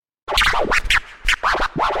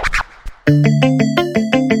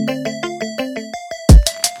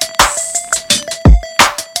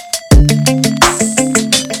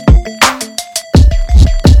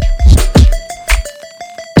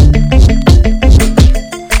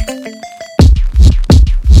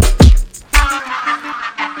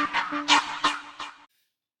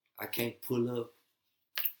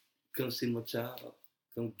see my child,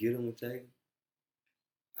 come get him and take him.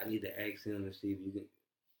 I need to ask him to see if you can.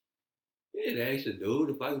 Yeah, to ask the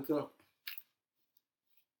dude if I can come.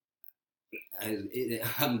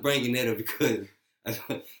 I'm bringing that up because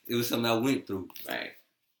it was something I went through. Right.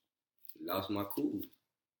 Lost my cool.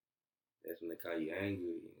 That's when they call you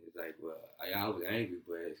angry. It's like, well, I was angry,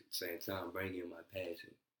 but at the same time, bringing in my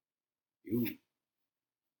passion.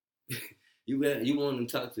 You want to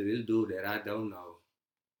talk to this dude that I don't know.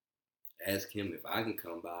 Ask him if I can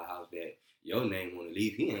come by a house that your name want to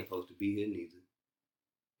leave. He ain't supposed to be here neither.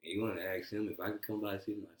 And you want to ask him if I can come by and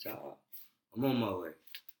see my child. I'm on my way.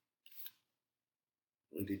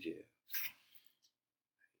 Went to jail.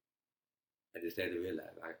 I just had to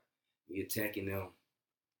realize, like, me attacking them.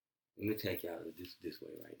 Let me attack y'all this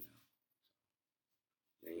way right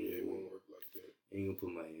now. It won't work like that. Ain't gonna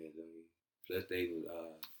put my hands on you. Plus, they was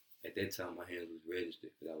at that time my hands was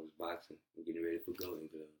registered because I was boxing and getting ready for Golden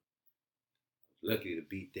Glove. I was lucky to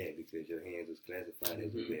beat that because your hands was classified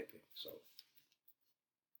as a weapon. So,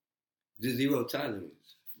 the zero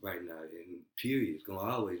tolerance right now, and period, it's gonna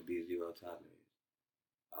always be zero tolerance.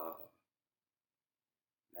 I'm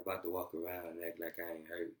about to walk around and act like I ain't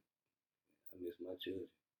hurt. I miss my children.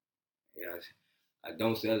 Yeah, I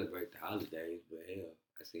don't celebrate the holidays, but hell,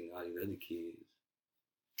 I seen all these other kids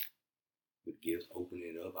with gifts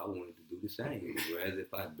opening it up. I wanted to do the same. Whereas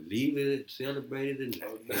if I believe it, celebrate it,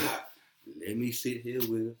 or not, let me sit here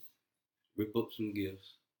with her, rip up some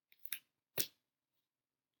gifts.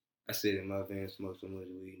 I sat in my van, smoked so much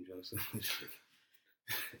weed and drank so much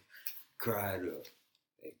cried up.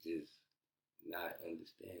 Like just not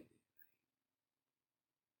understanding.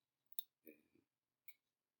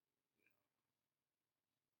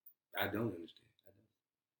 I don't understand. I don't.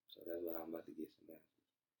 So that's why I'm about to get some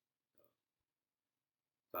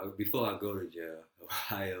answers. So before I go to jail,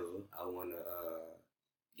 however, I want to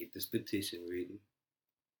get this petition written.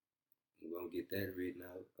 I'm going to get that written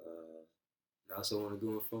out. I also want to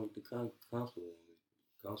go in front of the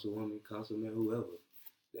councilman, whoever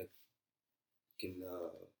that can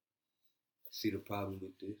see the problem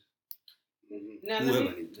with this. Now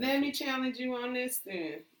let me challenge you on this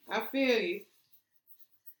then. I feel you.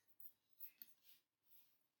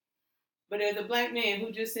 But there's a black man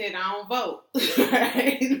who just said, I don't vote.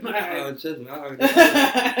 Right? Like, trust me, I heard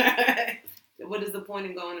that. What is the point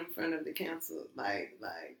in going in front of the council? Like,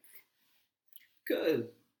 good.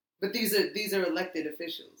 But these are elected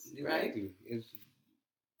officials, right? Exactly. It's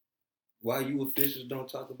why you officials don't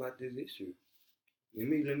talk about this issue. Let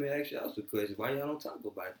me ask y'all some questions. Why y'all don't talk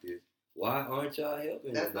about this? Why aren't y'all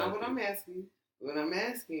helping? That's not what I'm asking you. What I'm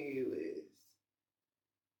asking you is,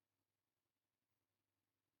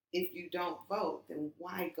 if you don't vote, then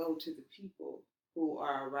why go to the people who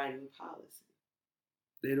are writing policy?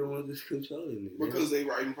 They don't want this controlling it. Because they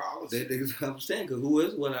writing policy. I'm saying, because who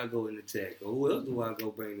else would I go and attack? Or who else do I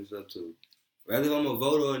go bring this up to? Whether I'm a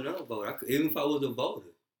voter or a non-voter. Even if I was a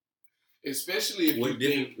voter. Especially if what you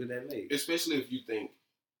difference think, would that make? Especially if you think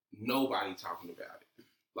nobody talking about it.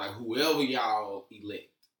 Like whoever y'all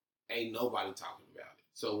elect, ain't nobody talking about it.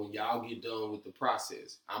 So when y'all get done with the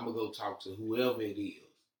process, I'm going to go talk to whoever it is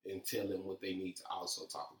and tell them what they need to also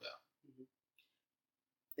talk about.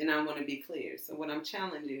 And I want to be clear. So what I'm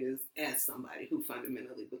challenging is, as somebody who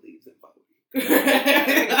fundamentally believes in voting.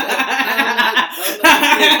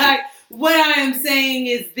 What I am saying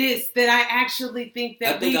is this, that I actually think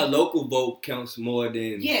that I think our local vote counts more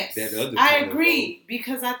than that other. I agree,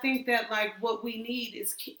 because I think that like what we need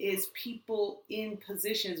is people in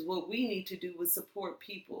positions. What we need to do is support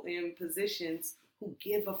people in positions who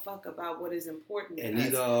give a fuck about what is important. And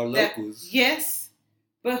these are our locals. Yes,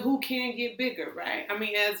 but who can get bigger, right? I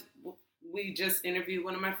mean, as we just interviewed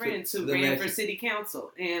one of my friends who ran for city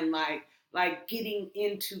council, and like getting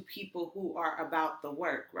into people who are about the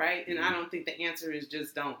work, right? And I don't think the answer is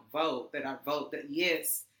just don't vote, that I vote, that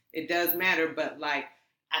yes, it does matter, but like,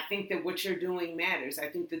 I think that what you're doing matters. I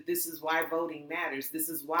think that this is why voting matters. This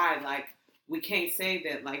is why, like, we can't say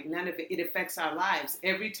that, like, none of it affects our lives.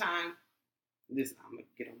 Every time, listen, I'm going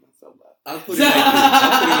to get on my soapbox. I'll put it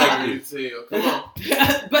like this. Come on.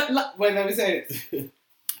 But, wait, let me say this.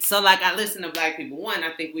 So, like, I listen to black people. One,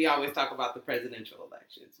 I think we always talk about the presidential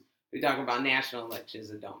elections. We talk about national elections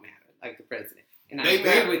that don't matter, like the president. And I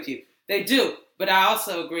agree with you. They do. But I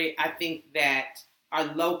also agree, I think that our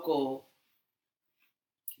local...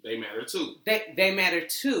 They matter too. They matter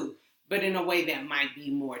too, but in a way that might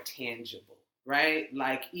be more tangible, right?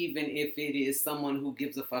 Like, even if it is someone who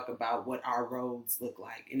gives a fuck about what our roads look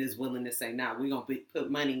like and is willing to say, nah, we're going to put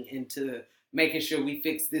money into making sure we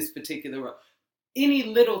fix this particular road. Any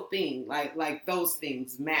little thing, like those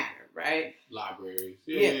things matter, right? Libraries.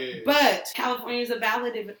 Yeah. But California is a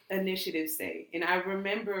ballot initiative state. And I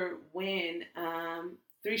remember when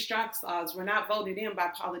 3 strikes laws were not voted in by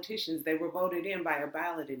politicians. They were voted in by a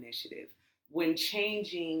ballot initiative. When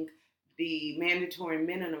changing the mandatory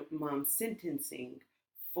minimum sentencing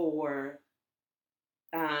for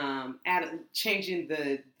changing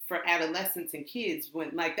for adolescents and kids,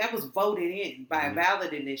 when like that was voted in by a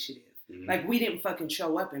ballot initiative. Like we didn't fucking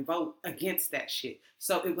show up and vote against that shit.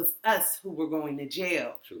 So it was us who were going to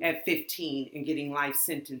jail at 15 and getting life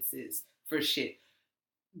sentences for shit.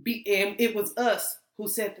 And it was us who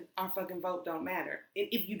said that our fucking vote don't matter. And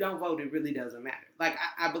if you don't vote, it really doesn't matter. Like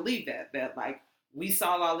I believe that like we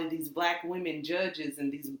saw all of these black women judges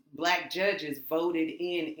and these black judges voted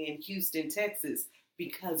in Houston, Texas,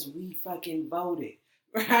 because we fucking voted,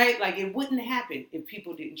 right? Like it wouldn't happen if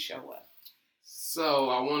people didn't show up. So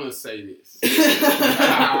I want to say this,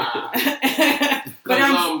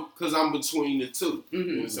 because I'm between the two. Mm-hmm.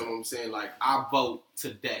 You know what I'm saying? Like I vote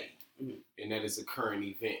today, and that is a current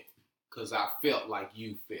event, because I felt like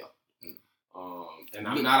you felt, and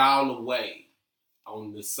I'm not all the way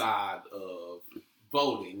on the side of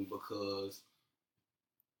voting, because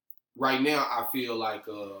right now I feel like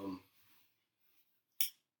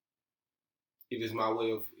it is my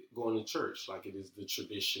way of going to church. Like it is the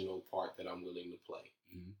traditional part that I'm willing to play.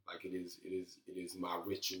 Mm-hmm. Like it is my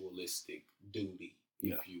ritualistic duty,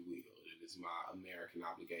 if you will. It is my American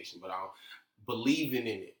obligation. But I'm believing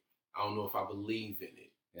in it. I don't know if I believe in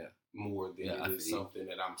it more than it is something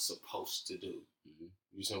that I'm supposed to do. Mm-hmm.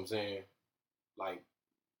 You see what I'm saying? Like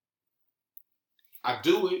I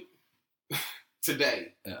do it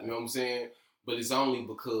today. Yeah. You know what I'm saying? But it's only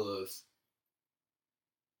because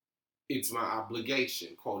it's my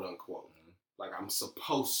obligation, quote unquote. Mm-hmm. Like I'm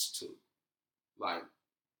supposed to. Like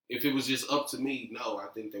if it was just up to me, no, I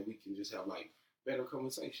think that we can just have like better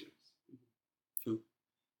conversations. True.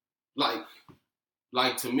 Like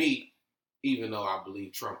to me, even though I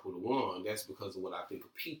believe Trump would have won, that's because of what I think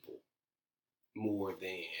of people more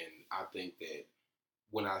than I think that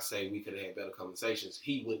when I say we could have had better conversations,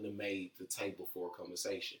 he wouldn't have made the table for a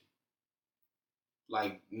conversation.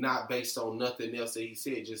 Like, not based on nothing else that he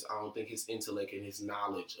said, just I don't think his intellect and his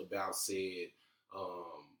knowledge about said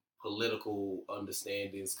political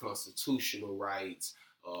understandings, constitutional rights,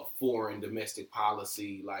 foreign domestic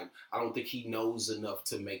policy, like, I don't think he knows enough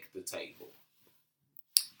to make the table.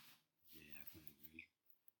 Yeah, I can agree.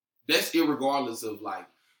 That's irregardless of, like,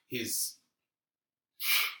 his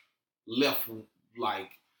left,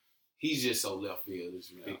 like, he's just so left field.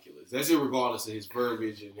 It's ridiculous. Yeah. That's irregardless of his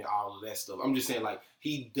verbiage and all of that stuff. I'm just saying, like,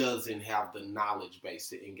 he doesn't have the knowledge base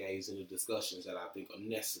to engage in the discussions that I think are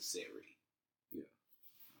necessary. Yeah.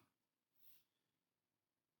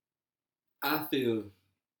 I feel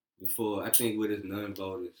I think with us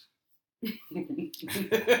non-voters,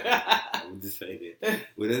 I would just say that.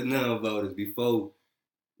 With us non-voters, before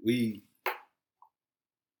we,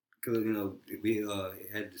 because, you know, we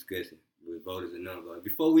had a discussion with voters and non-voters.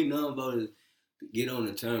 Before we non-voters get on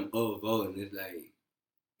the term of voting, it's like,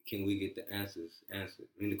 can we get the answers answered?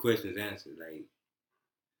 I mean, the questions answered. Like,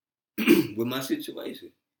 with my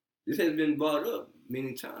situation, this has been brought up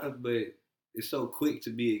many times, but it's so quick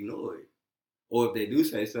to be ignored. Or if they do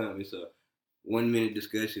say something, it's a 1 minute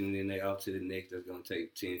discussion and then they off to the next that's going to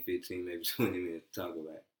take 10, 15, maybe 20 minutes to talk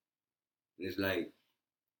about. And it's like,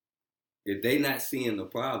 if they not seeing the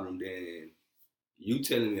problem, then you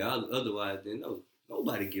telling me otherwise, then no,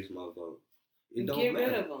 nobody gets my vote. It don't get matter.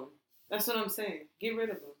 Rid of them. That's what I'm saying. Get rid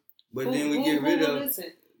of them. But then we get rid of.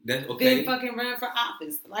 Listen. That's okay. Then fucking run for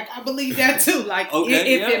office. Like, I believe that too. Like,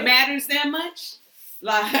 okay, if it matters that much,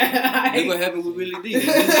 like, look what happened with Willie D.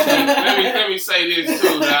 let me say this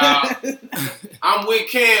too, dog. I'm with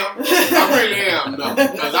Cam. I really am, though,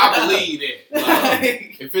 because I believe that.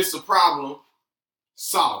 Like, if it's a problem,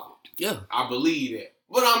 solve it. Yeah, I believe that.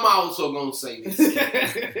 But I'm also gonna say this,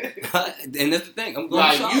 and that's the thing. I'm going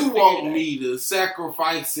like, you want me to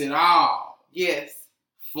sacrifice it all? Yes.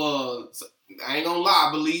 I ain't gonna lie,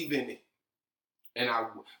 I believe in it.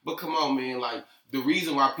 But come on, man, like, the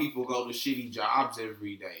reason why people go to shitty jobs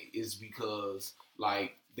every day is because,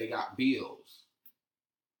 like, they got bills.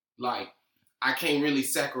 Like, I can't really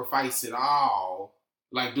sacrifice it all,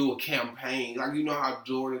 like, do a campaign. Like, you know how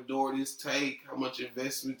door-to-door this take, how much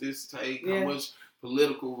investment this take, how much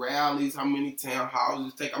political rallies, how many town halls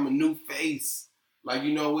this take. I'm a new face. Like,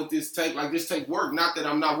 you know what this take? Like, this take work. Not that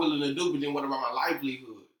I'm not willing to do, but then what about my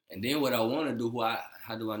livelihood? And then what I want to do,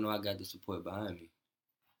 how do I know I got the support behind me?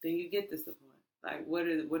 Then you get the support. Like, what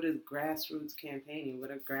is grassroots campaigning?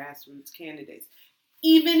 What are grassroots candidates?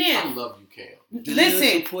 even if I love you, Cam.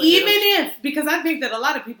 Listen, even if, because I think that a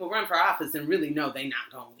lot of people run for office and really know they not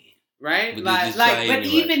gonna win, right? But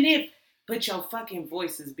even if, but your fucking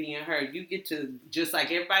voice is being heard, you get to, just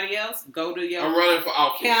like everybody else, go to your. I'm running for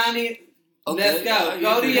office. County. Okay, let's go.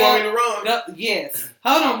 Go to you your. Want me to run? Go, yes.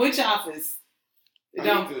 Hold on. Which office?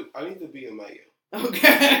 I need to be a mayor.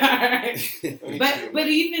 Okay. All right. but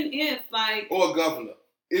even if like. Or a governor.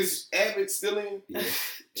 Is Abbott still in? Yeah.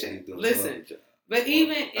 Listen. But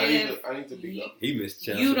even if I need to be governor. He missed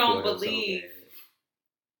you don't believe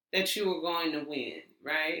that you are going to win,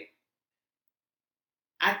 right?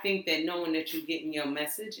 I think that knowing that you're getting your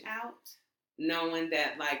message out, knowing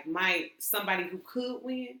that like somebody who could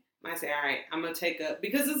win might say, all right, I'm gonna take up,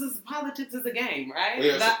 because politics is a game, right?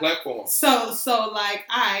 Yeah, it's a platform. So like,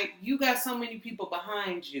 all right, you got so many people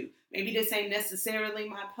behind you. Maybe this ain't necessarily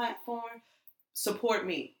my platform. Support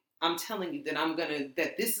me. I'm telling you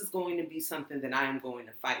that this is going to be something that I am going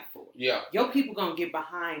to fight for. Yeah. Your people gonna get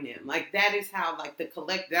behind them. Like that is how like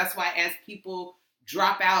that's why as people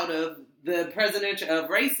drop out of the presidential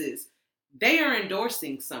of races, they are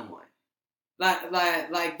endorsing someone.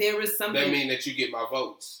 Like there is something. That mean that you get my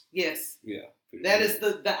votes. Yes. Yeah. That is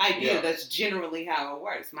the idea. Yeah. That's generally how it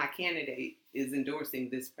works. My candidate is endorsing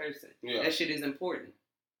this person. Yeah. That shit is important.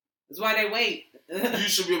 That's why they wait. You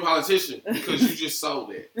should be a politician because you just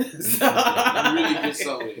sold it. You really just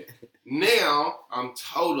sold it. Now I'm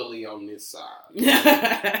totally on this side.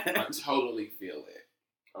 I totally feel it.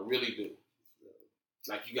 I really do.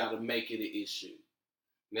 Like you got to make it an issue.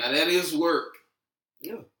 Now that is work.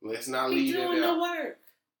 Yeah. Let's not leave it out. He's doing the work.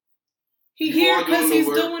 He here because he's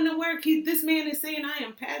doing the work. This man is saying, I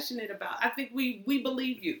am passionate about. I think we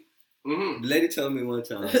believe you. Mm-hmm. The lady told me one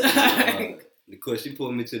time, because she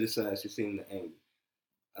pulled me to the side, she seemed angry.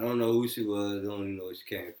 I don't know who she was, I don't even know where she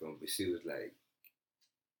came from, but she was like,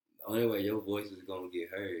 the only way your voice is going to get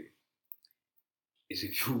heard is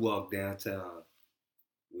if you walk downtown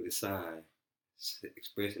with a sign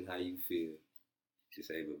expressing how you feel. She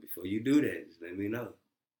said, but before you do that, just let me know.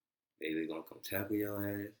 They either going to come tackle your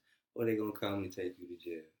ass or they going to come and take you to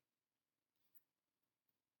jail.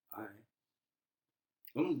 All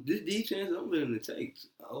right. These chances I'm willing to take.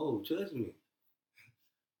 Oh, trust me.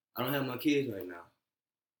 I don't have my kids right now.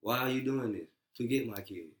 Why are you doing this? To get my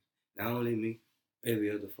kids. Not only me, every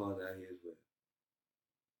other father out here as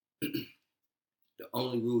well. The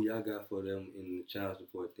only rule y'all got for them in the child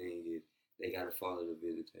support thing is they got to follow the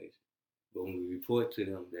visitation. But when we report to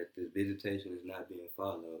them that the visitation is not being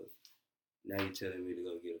followed, now you're telling me to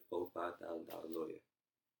go get a $4,000 or $5,000 lawyer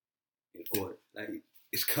in court. Like,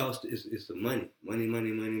 it's the money. Money.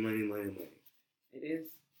 It is.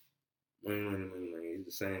 Money. It's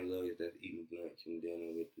the same lawyers that's eating lunch and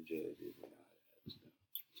dealing with the judges and all that stuff.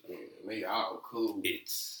 So, they all cool.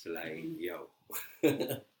 It's like, yo,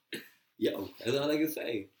 that's all I can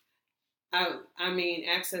say. I mean,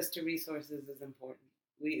 access to resources is important.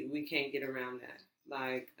 We can't get around that.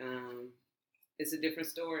 Like, it's a different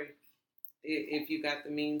story. If you got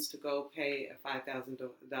the means to go pay a $5,000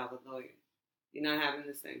 lawyer, you're not having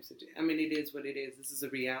the same situation. I mean, it is what it is. This is a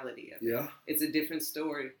reality of it. Yeah. It's a different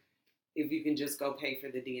story if you can just go pay for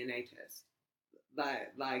the DNA test.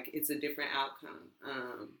 Like it's a different outcome.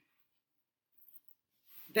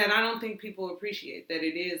 That I don't think people appreciate. That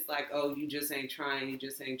it is like, oh, you just ain't trying.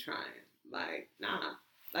 Like, nah.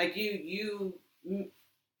 Like you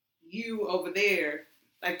over there,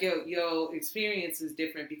 like your experience is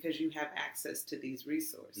different because you have access to these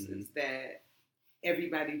resources that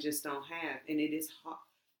everybody just don't have, and it is hard.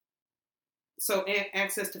 So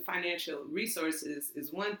access to financial resources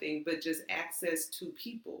is one thing, but just access to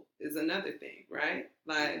people is another thing, right?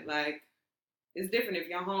 Like it's different if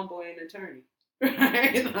your homeboy an attorney,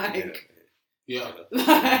 right? Like, yeah.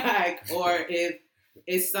 Like, or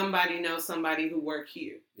if somebody knows somebody who work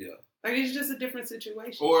here. Yeah. Like, it's just a different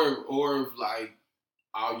situation. Or like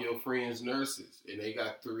all your friends nurses and they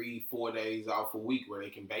got 3-4 days off a week where they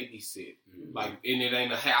can babysit. Mm-hmm. Like, and it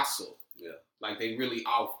ain't a hassle. Yeah. Like, they really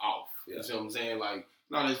off. Yeah. You see what I'm saying? Like,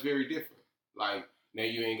 no, that's very different. Like, now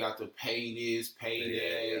you ain't got to pay this, pay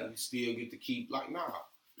that. Yeah. You still get to keep, like, nah.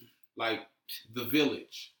 Like, the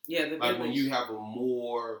village. Yeah, the village. Like, when you have a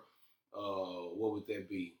more, what would that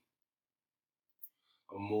be?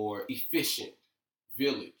 A more efficient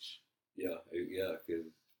village. Yeah, because...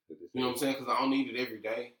 You know what I'm saying? Because I don't need it every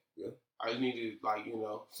day. Yeah. I just need it, like,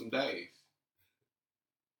 some days.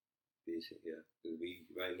 Efficient, yeah. Because we,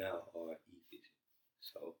 right now, are efficient.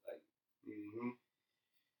 So, like...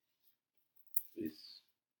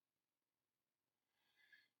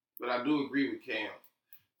 But I do agree with Cam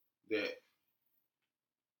that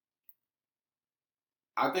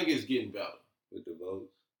I think it's getting better. With the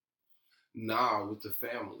votes? Nah, with the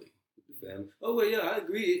family. Family. Oh well, yeah, I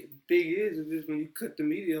agree. The thing is just when you cut the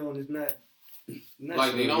media on, it's not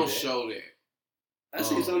like they don't show that. I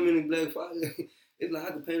see so many black fathers. It's like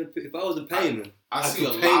I could paint a picture. If I was a painter, I see a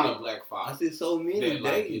lot of black fathers. I see so many that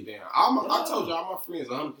like it down. I told you all my friends,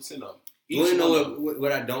 100% of them. You know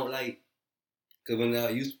what I don't like? Because when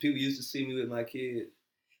people used to see me with my kids,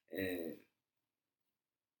 and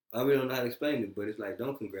I really don't know how to explain it, but it's like,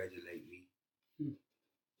 don't congratulate me.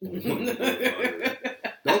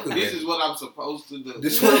 Don't this is what I'm supposed to do.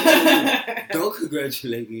 This is what I'm doing. Don't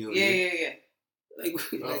congratulate me on that. Yeah. Like,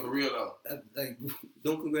 for real though. Like,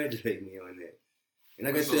 don't congratulate me on that. And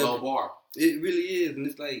like it's I said, a low bar. It really is, and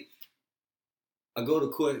it's like I go to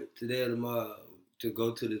court today or tomorrow to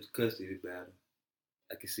go to the custody battle.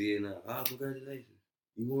 I can see it now. Oh, congratulations,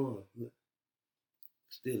 you won.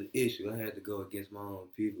 Still an issue. I had to go against my own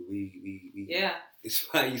people. We yeah. It's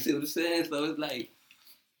fine. You see what I'm saying? So it's like,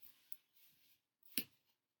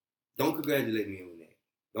 don't congratulate me on that.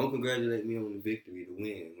 Don't congratulate me on the victory, the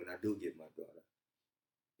win when I do get my daughter.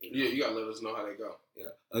 Yeah, you gotta let us know how they go.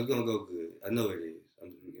 Yeah, it's gonna go good. I know it is.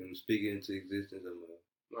 I'm speaking into existence.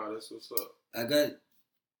 Nah, that's what's up. I got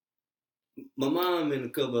my mom and a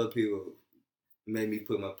couple other people made me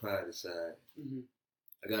put my pride aside. Mm-hmm.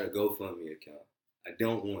 I got a GoFundMe account. I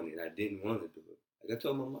don't want it. I didn't want to do it. I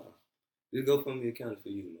told my mom, this GoFundMe account is for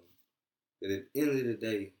you, Mom. But at the end of the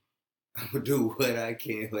day, I'm gonna do what I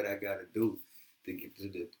can, what I gotta do to get to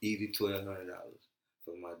the easy $1,200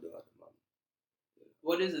 for my daughter, Mom.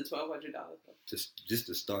 What is it, $1,200? Just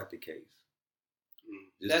to start the case.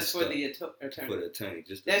 That's for the attorney. For the attorney.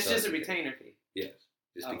 That's just a retainer fee. Yes.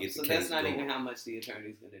 Just to get the case. So that's not even how much the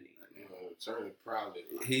attorney's gonna need. Attorney probably.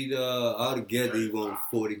 He all together he wants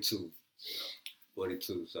 42.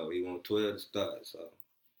 42. So he wants 12 to start. So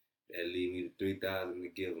that leave me to 3,000 to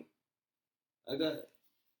give him.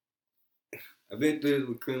 I've been through this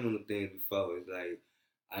with criminal things before. It's like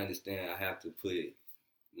I understand I have to put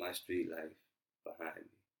my street life behind me.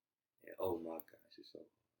 And oh my gosh, it's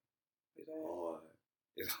hard.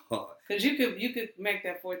 It's hard. Cause you could make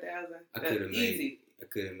that 4,000. I could have easy. I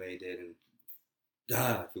could have made that and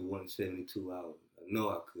died for 172 hours. I know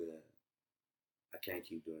I could have. I can't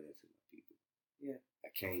keep doing that to my people. Yeah. I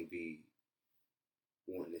can't be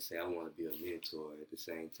wanting to say I want to be a mentor at the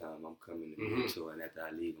same time I'm coming to mentor, and after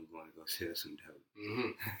I leave, I'm going to go sell some dope.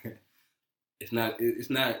 Mm-hmm. It's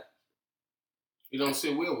not. It don't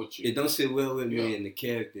sit well with you. It don't sit well with me and the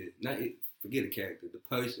character. Forget the character, the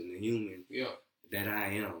person, the human. Yeah. That I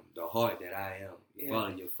am, the heart that I am. You follow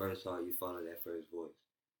your first heart, you follow that first voice.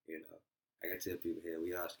 You know, like I tell people here,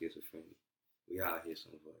 we all schizophrenic. We all hear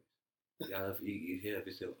some voice. Y'all, you hear if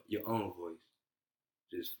it's your own voice.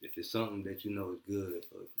 Just if it's something that you know is good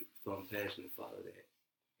or from passion, follow that.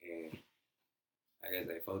 And like I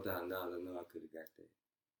say, $4,000, I know I could have got that.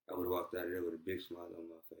 I would have walked out of there with a big smile on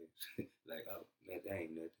my face, like, oh, that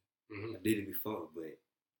ain't nothing. Mm-hmm. I did it before, but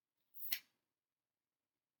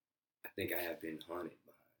I think I have been haunted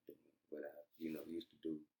by what I, used to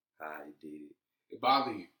do, how I did it. It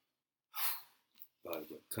bothered you? Bothered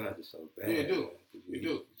my conscience so bad. Yeah, it do. It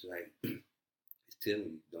do. It's like, it's telling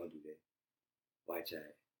you, don't do that. White child.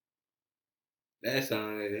 Last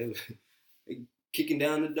time, they kicking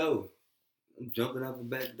down the door. I'm jumping out the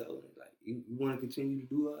back door. Like, you want to continue to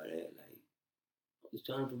do all that? Like, I'm just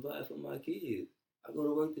trying to provide for my kids. I go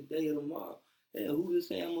to work today or tomorrow. Hell, who just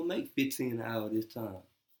say I'm going to make $15 an hour this time?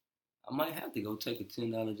 I might have to go take a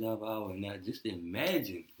 $10 job an hour and now just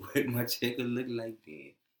imagine what my check would look like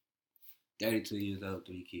then. 32 years old,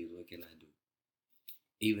 3 kids, what can I do?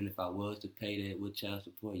 Even if I was to pay that with child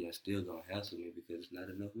support, y'all still going to hassle me because it's not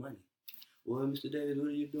enough money. Well, Mr. Davis, what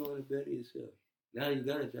are you doing to better yourself? Now you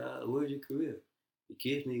got a job. Where's your career? Your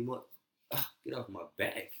kids need more. Get off my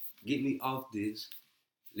back. Get me off this.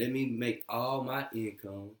 Let me make all my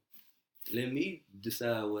income. Let me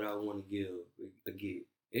decide what I want to give or get.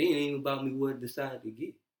 It ain't even about me what I decide to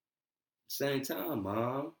get. Same time,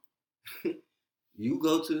 Mom, you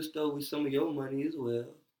go to the store with some of your money as well.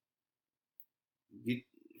 We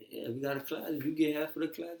got a closet. You get half of the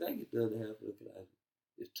closet, I get the other half of the closet.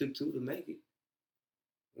 It took 2 to make it.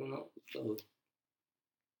 So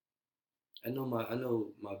I know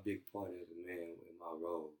my big part as a man in my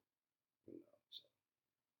role. So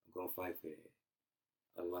I'm gonna fight for that.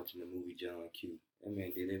 I was watching the movie John Q. That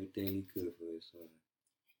man did everything he could for his son.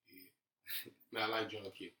 Yeah. I like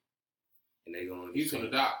John Q. And they gonna he's gonna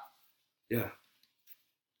die. Yeah.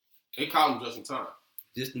 They called him just in time.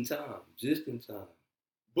 Just in time.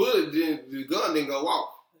 Bullet the gun didn't go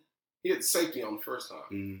off. He had the safety on the first time.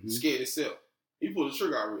 Mm-hmm. Scared himself. He pulled the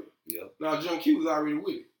trigger already. Yep. Now John Q was already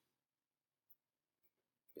with it.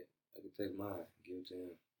 take mine, give it to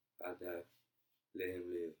him. I die, let him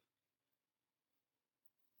live.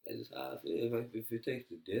 That's just how I feel. If it takes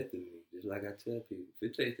the death of me, just like I tell people, if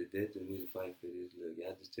it takes the death of me to fight for this, look,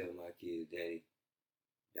 y'all just tell my kids, Daddy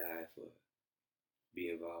died for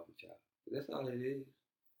being involved with y'all. But that's all it is.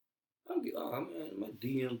 Man, my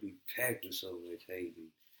DM be packed with so much hate,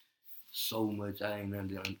 so much I'm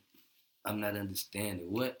not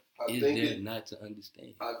understanding. What is there not to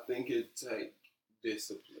understand? I think it takes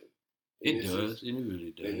discipline. It does. It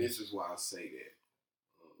really does. And this is why I say that.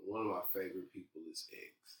 One of my favorite people is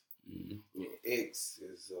X. Mm-hmm. I mean, X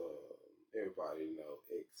is everybody know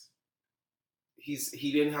X.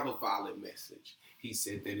 He didn't have a violent message. He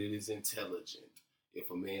said that it is intelligent if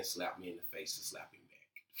a man slapped me in the face to slap him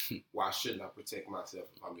back. Why shouldn't I protect myself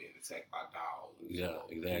if I'm being attacked by dogs?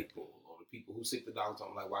 Exactly. People, or the people who sick the dogs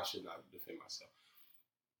on? Like, why shouldn't I defend myself?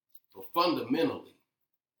 But fundamentally,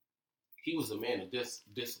 he was a man of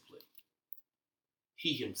discipline.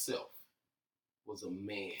 He himself was a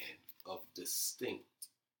man of distinct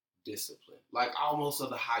discipline, like almost of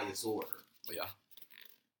the highest order. Yeah.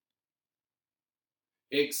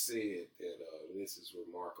 X said that, this is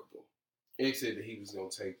remarkable. X said that he was going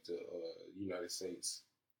to take the United States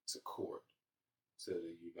to court, to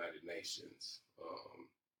the United Nations,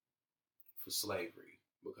 for slavery,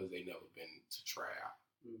 because they never been to trial.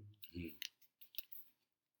 Mm-hmm.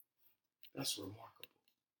 That's remarkable.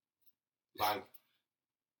 Like,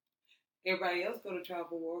 everybody else go to trial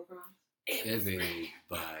for war crimes. Everybody.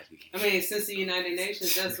 I mean, since the United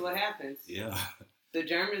Nations, that's what happens. Yeah. The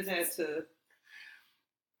Germans had to.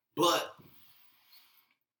 But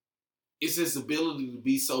it's his ability to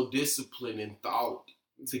be so disciplined in thought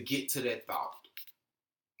to get to that thought.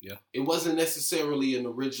 Yeah. It wasn't necessarily an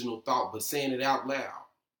original thought, but saying it out loud.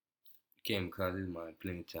 Came across his mind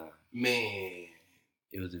plenty of times. Man.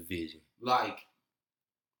 It was a vision. Like,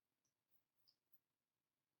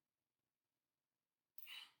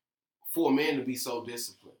 for a man to be so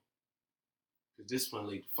disciplined, because discipline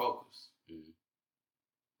leads to focus. Mm-hmm.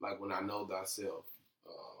 Like, when I know thyself,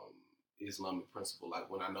 Islamic principle,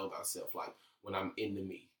 like when I know thyself, like when I'm into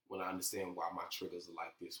me, when I understand why my triggers are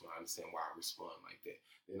like this, when I understand why I respond like that,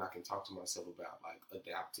 then I can talk to myself about like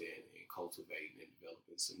adapting and cultivating and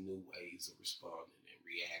developing some new ways of responding and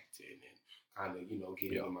reacting and kind of,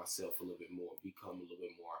 getting in myself a little bit more, become a little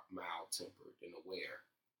bit more mild-tempered and aware.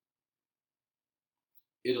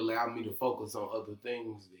 It allowed me to focus on other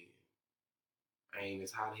things then. I ain't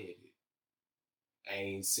as hot-headed. I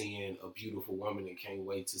ain't seeing a beautiful woman and can't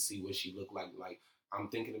wait to see what she look like. Like, I'm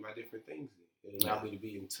thinking about different things then. It allowed me to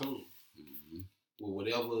be in tune with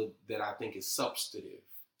whatever that I think is substantive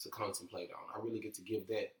to contemplate on. I really get to give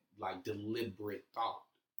that, like, deliberate thought.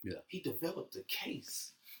 Yeah. He developed a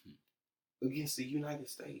case against the United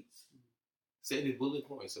States. Said his bullet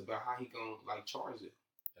points about how he gonna, like, charge it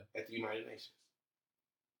at the United Nations.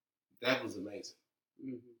 That was amazing.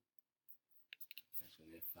 Mm-hmm. That's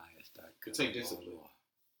when that fire started. It takes discipline.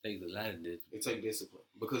 It takes a lot of discipline. It takes discipline.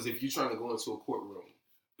 Because if you're trying to go into a courtroom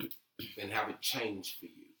and have it change for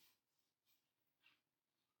you,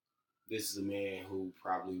 this is a man who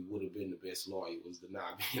probably would have been the best lawyer, was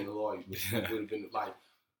not being a lawyer, but would have been like,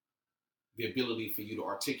 the ability for you to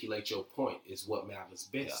articulate your point is what matters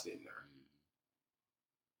best in there.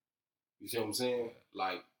 You see what I'm saying?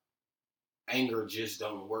 Like, anger just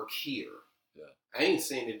don't work here. Yeah. I ain't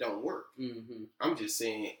saying it don't work. Mm-hmm. I'm just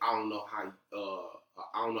saying I don't know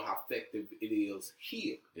how effective it is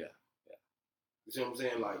here. Yeah. You see what I'm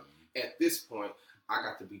saying? Like, at this point, I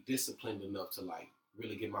got to be disciplined enough to, like,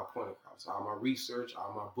 really get my point across. All my research,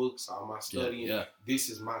 all my books, all my studying. Yeah. This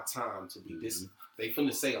is my time to be disciplined. They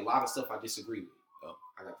finna say a lot of stuff I disagree with.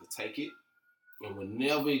 I got to take it, and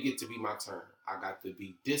whenever it get to be my turn, I got to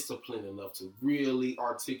be disciplined enough to really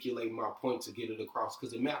articulate my point to get it across,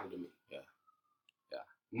 because it mattered to me. Yeah.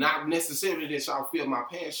 Not necessarily that y'all feel my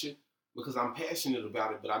passion, because I'm passionate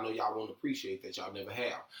about it, but I know y'all won't appreciate that. Y'all never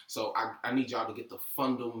have. So I need y'all to get the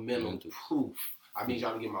fundamental proof. I need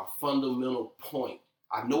y'all to get my fundamental point.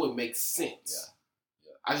 I know it makes sense.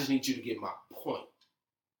 Yeah. I just need you to get my point.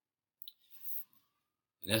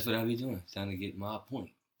 And that's what I be doing, trying to get my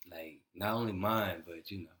point. Like, not only mine, but,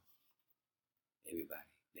 everybody.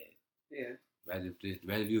 Yeah. Rather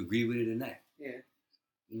if you agree with it or not. Yeah.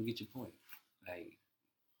 Let me get your point. Like,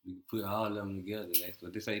 we can put all of them together. That's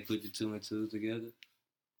what they say, put your 2 and 2s together.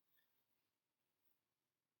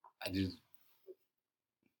 I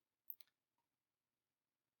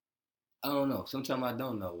don't know. Sometimes I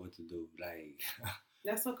don't know what to do. Like,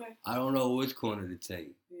 that's okay. I don't know which corner to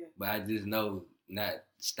take. Yeah. But I just know not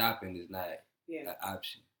stopping is not an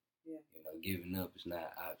option. Yeah. Giving up is not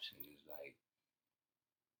an option. It's like,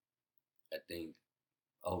 I think,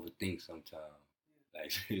 overthink sometimes.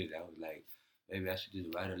 Like, I was like, maybe I should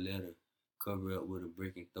just write a letter, cover it up with a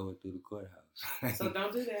brick, and throw it through the courthouse. So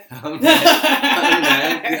don't do that. I'm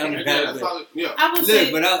I would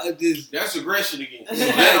say, but I just that's aggression again. So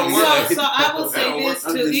I will say this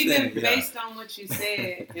too, even based on what you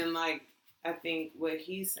said, and like I think what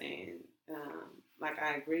he's saying, like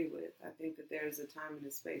I agree with. I think that there's a time and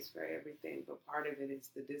a space for everything, but part of it is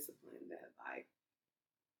the discipline that like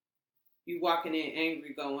you walking in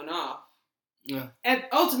angry, going off. Yeah. And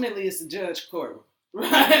ultimately, it's the judge courtroom,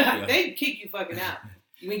 right? Like, they kick you fucking out.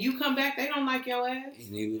 When you come back, they don't like your ass.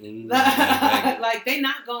 Like they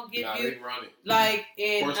not gonna give you. They run it. Like,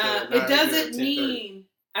 and it doesn't mean.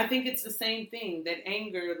 I think it's the same thing. That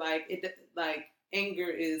anger, anger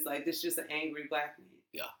is like this. Just an angry black man.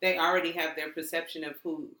 Yeah. They already have their perception of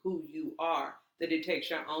who you are. That it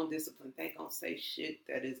takes your own discipline. They gonna say shit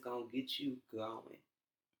that is gonna get you going.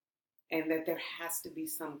 And that there has to be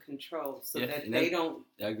some control so that they don't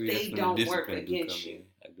work against you,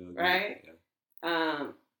 right? Yeah.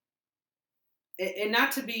 And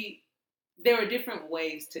not to be, there are different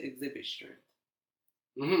ways to exhibit strength.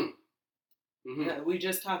 Mm-hmm. Mm-hmm. We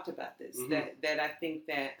just talked about this. Mm-hmm. That I think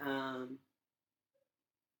that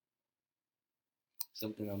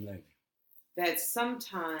something I'm learning. That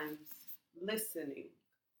sometimes listening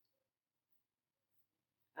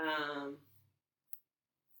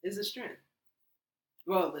is a strength.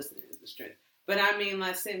 Well, listening is a strength. But I mean,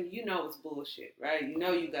 like saying, you know it's bullshit, right? You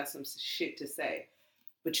know you got some shit to say.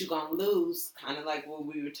 But you're going to lose, kind of like what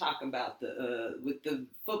we were talking about with the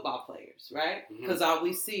football players, right? Because all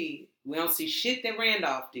we don't see shit that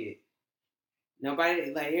Randolph did.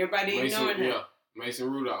 Nobody, like everybody ignoring him. Yeah, Mason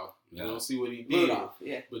Rudolph. Yeah. You don't see what he did. Rudolph,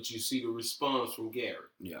 yeah. But you see the response from Garrett.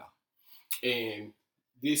 Yeah. And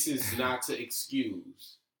this is not to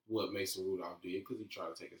excuse what Mason Rudolph did because he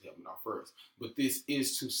tried to take his helmet off first. But this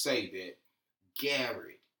is to say that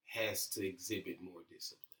Garrett has to exhibit more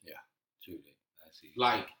discipline. Yeah, true that. I see.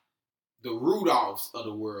 Like the Rudolphs of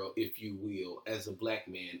the world, if you will, as a black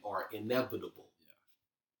man are inevitable. Yeah.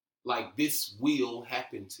 Like this will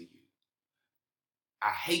happen to you. I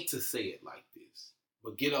hate to say it like this,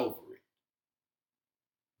 but get over it.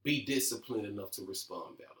 Be disciplined enough to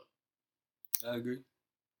respond better. I agree.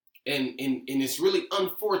 And it's really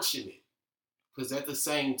unfortunate because at the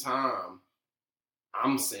same time,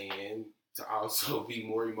 I'm saying to also be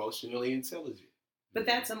more emotionally intelligent. But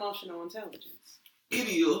that's emotional intelligence. It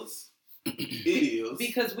is. It is.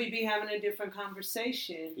 Because we be having a different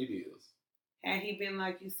conversation. It is. Had he been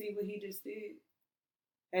like, you see what he just did?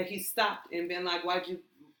 Had he stopped and been like, why'd you,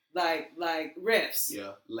 like refs?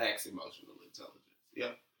 Yeah, lacks emotional intelligence.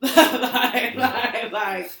 Yeah.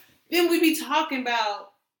 like, then we be talking about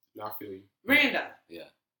I feel you. Randolph. Yeah.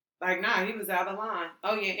 Like, nah, he was out of line.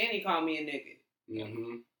 Oh, yeah, and he called me a nigga.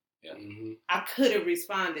 Mm-hmm. Yeah. Mm-hmm. I could have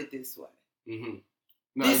responded this way. Mm-hmm.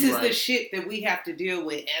 No, this is the shit that we have to deal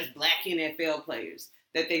with as black NFL players.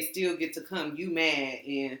 That they still get to come, you mad,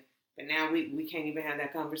 but now we can't even have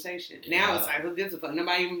that conversation. Yeah. Now it's like, who gives a fuck?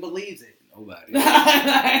 Nobody even believes it. Nobody.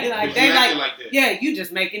 like they like that. Yeah, you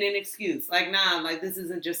just making an excuse. Like, nah, like this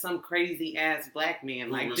isn't just some crazy ass black man.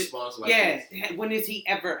 Who like, responds like this. When has he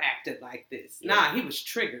ever acted like this? Yeah. Nah, he was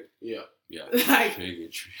triggered. Yeah. Yeah. Like,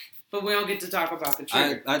 triggered. But we don't get to talk about the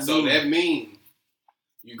trigger. So that means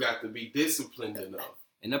you got to be disciplined enough.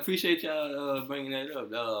 And I appreciate y'all bringing that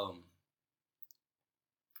up.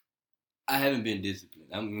 I haven't been disciplined.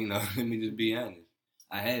 Let me just be honest.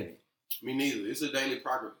 I haven't. Me neither. It's a daily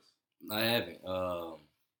progress. I haven't.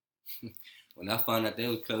 When I found out they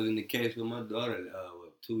was closing the case with my daughter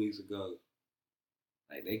 2 weeks ago,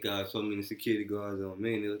 like they got so many security guards on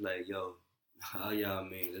me, and it was like, yo, all y'all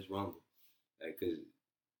man, let's rumble. Like, cause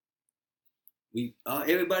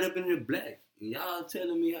everybody up in there black, and y'all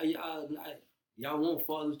telling me how y'all want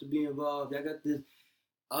fathers to be involved. Y'all got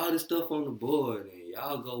all this stuff on the board, and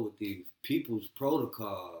y'all go with the people's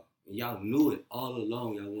protocol, and y'all knew it all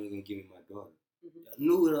along. Y'all weren't gonna give me my daughter. Y'all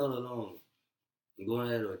knew it all along. I'm going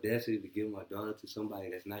to have the audacity to give my daughter to somebody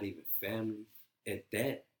that's not even family at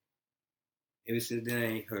that. Ever since then, I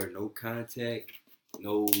ain't heard no contact,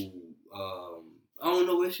 no, I don't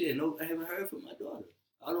know where she is. No, I haven't heard from my daughter.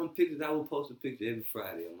 All them pictures, I will post a picture every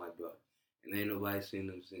Friday of my daughter. And ain't nobody seen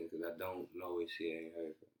them since because I don't know where she ain't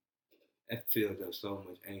heard from. That filled up so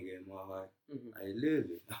much anger in my heart. Mm-hmm. I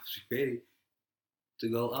was ready to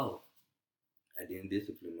go off. I didn't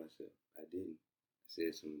discipline myself. I didn't. I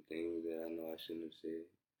said some things that I know I shouldn't have said.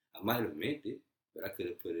 I might have meant it, but I could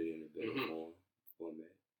have put it in a better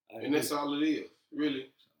format. And that's all it is, really.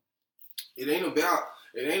 It ain't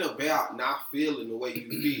about not feeling the way you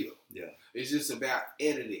feel. Yeah. It's just about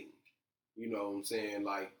editing You know what I'm saying?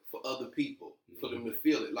 Like, for other people, for them to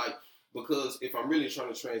feel it. Like, because if I'm really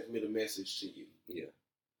trying to transmit a message to you,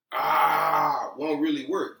 won't really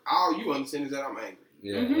work. All you understand is that I'm angry.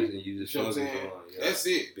 Yeah, you just know what I'm saying? That's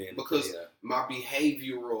it. Because my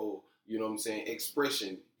behavioral, you know what I'm saying,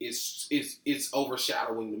 expression is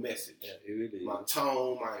overshadowing the message. Yeah, it really is. My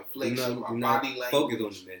tone, my inflection, my body language. Focus on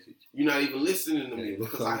the message. You're not even listening to me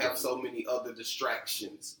because I have so many other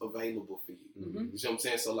distractions available for you. Mm-hmm. You know what I'm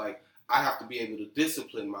saying? So, like, I have to be able to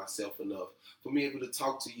discipline myself enough for me able to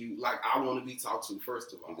talk to you like I want to be talked to,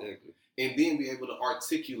 first of all. Exactly. And then be able to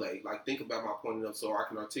articulate, like, think about my point enough so I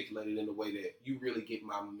can articulate it in a way that you really get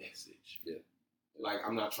my message. Yeah. Like,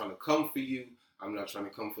 I'm not trying to come for you. I'm not trying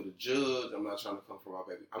to come for the judge. I'm not trying to come for my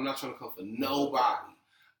baby. I'm not trying to come for nobody.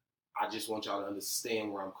 I just want y'all to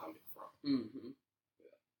understand where I'm coming from. Mm-hmm.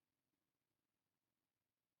 Yeah.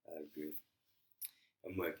 I agree.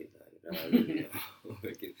 I'm working on it. I really am. I'm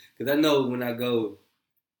working. Because I know when I go,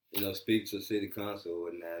 speak to city council or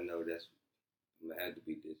whatnot, I know I'm going to have to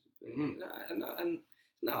be disciplined. Mm-hmm. It's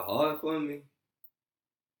not hard for me.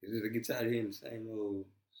 It's just I get tired of hearing the same old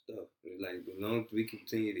stuff. It's like, as long as we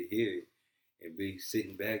continue to hear it and be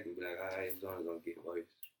sitting back and be like, all right, it's only going to get worse.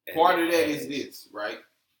 Part of that is this, right?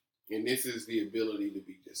 And this is the ability to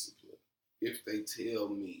be disciplined. If they tell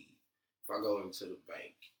me, if I go into the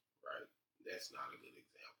bank, right, that's not a good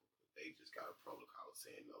example. They just got a protocol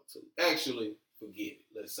saying no to. Actually, forget it.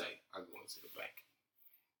 Let's say I go into the bank.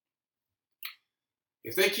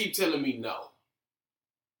 If they keep telling me no,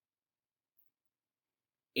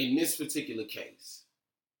 in this particular case,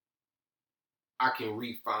 I can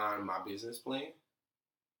refine my business plan.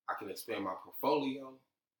 I can expand my portfolio.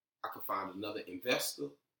 I can find another investor.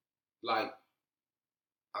 Like,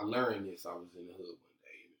 I learned this. I was in the hood one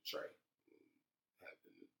day in the tray,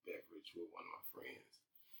 having a beverage with one of my friends.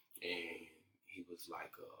 And he was like,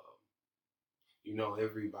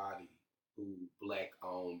 everybody who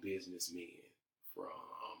black-owned businessmen, from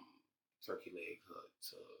Turkey Leg Hut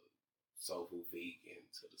to Soul Food Vegan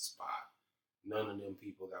to The Spot, none of them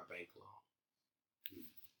people got bank loans.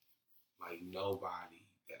 Like, nobody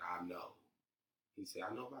that I know. He said,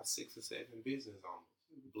 I know about 6 or 7 business owners,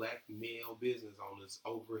 black male business owners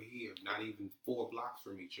over here, not even 4 blocks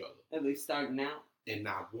from each other. Are they starting out? And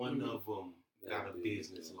not one of them got a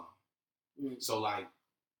business loan. Mm-hmm. So, like,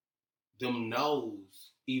 them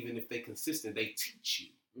knows, even if they consistent, they teach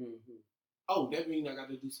you. Mm-hmm. Oh, that means I got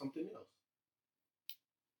to do something else.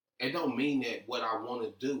 It don't mean that what I want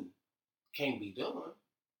to do can't be done.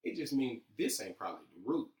 It just means this ain't probably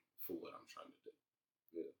the route for what I'm trying to do.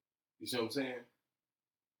 Yeah. You see what I'm saying?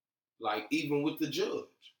 Like, even with the judge.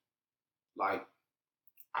 Like,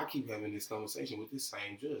 I keep having this conversation with this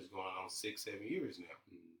same judge going on 6, 7 years now.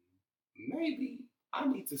 Mm-hmm. Maybe I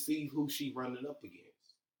need to see who she running up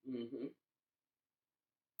against. Mm-hmm.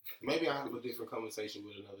 Maybe I'll have a different conversation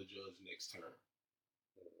with another judge next term.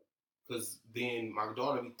 Because then my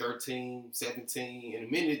daughter be 13, 17. In a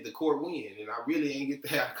minute, the court win. And I really ain't get to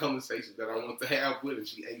have a conversation that I want to have with her.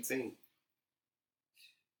 She's 18.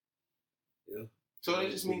 Yeah. So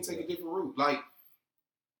that just means take a different route. Like,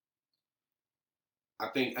 I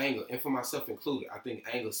think anger, and for myself included, I think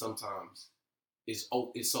anger sometimes is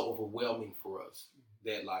so overwhelming for us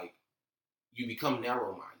that, like, you become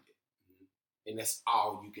narrow-minded. And that's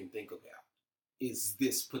all you can think about is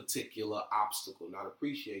this particular obstacle. Not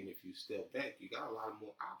appreciating if you step back, you got a lot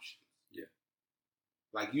more options. Yeah.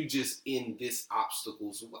 Like, you just in this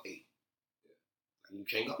obstacle's way. Yeah. Like, you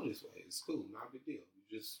can't go this way. It's cool. Not a big deal.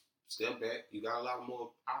 You just step back. You got a lot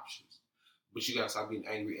more options. But you got to stop being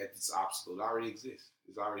angry at this obstacle. It already exists.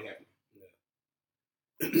 It's already happening.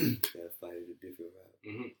 Yeah. Got to fight it a different route.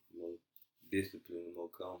 Mm-hmm. More disciplined, more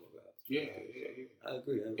calm route. Yeah. I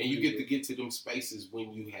agree. And you get to get to them spaces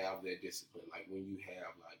when you have that discipline. Like, when you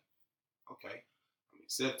have, like, okay, I'm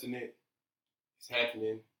accepting it. It's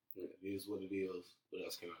happening. Yeah. It is what it is. What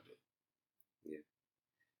else can I do?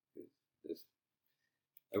 Yeah.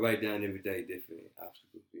 I write down every day different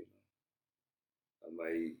obstacles, I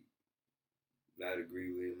might not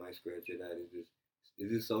agree with it, might scratch it out.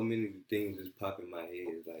 It's just so many things just pop in my head.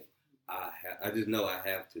 It's like, I just know I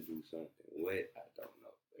have to do something. What? I don't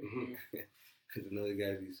know. Mm-hmm. I just know it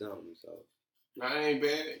got to be something, so. That ain't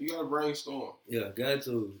bad. You got to brainstorm. Yeah, got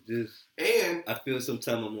to. And I feel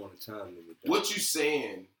sometimes I'm on a time limit. What you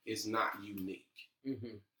saying is not unique.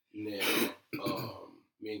 Mm-hmm. Now,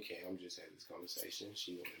 me and Cam just had this conversation.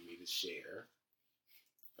 She wanted me to share.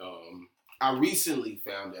 I recently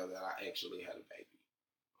found out that I actually had a baby.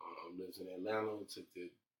 Lives in Atlanta, took the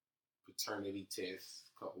paternity test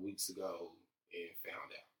a couple weeks ago and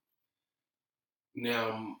found out.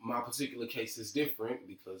 Now, my particular case is different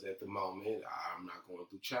because at the moment I'm not going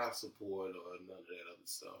through child support or none of that other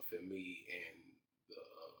stuff. And me and the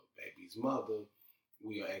baby's mother,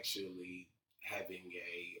 we are actually having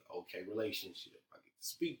a okay relationship. I get to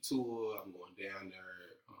speak to her. I'm going down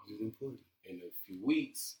there in a few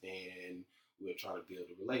weeks, and we'll try to build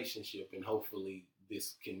a relationship, and hopefully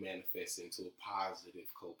this can manifest into a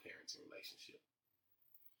positive co-parenting relationship.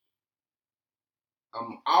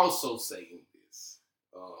 I'm also saying this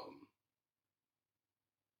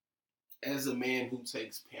as a man who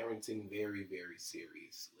takes parenting very, very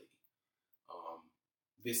seriously.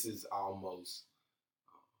 This is almost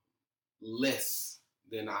less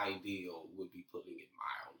than ideal, would be putting it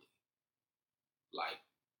mildly. Like,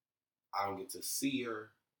 I don't get to see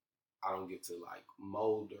her. I don't get to like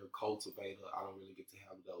mold her, cultivate her. I don't really get to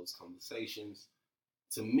have those conversations.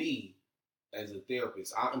 To me, as a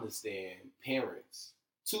therapist, I understand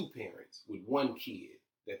two parents with one kid,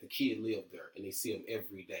 that the kid lived there and they see him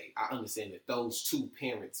every day. I understand that those two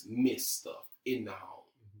parents miss stuff in the home.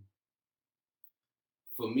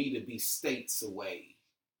 For me to be states away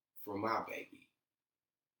from my baby,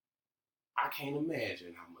 I can't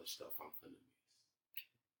imagine how much stuff I'm gonna miss.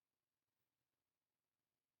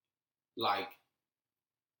 Like,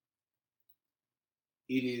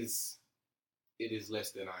 it is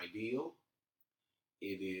less than ideal.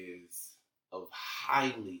 It is a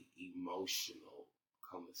highly emotional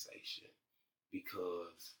conversation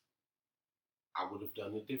because I would have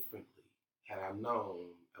done it differently. Had I known,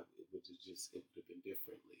 it would have been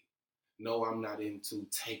differently. No, I'm not into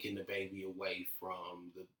taking the baby away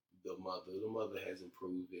from the mother. The mother hasn't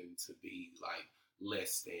proven to be like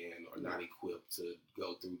less than or not equipped to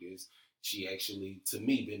go through this. She actually, to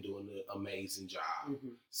me, been doing an amazing job.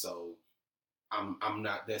 Mm-hmm. So I'm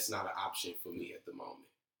not, that's not an option for me at the moment.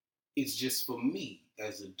 It's just for me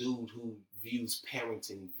as a dude who views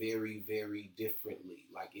parenting very, very differently.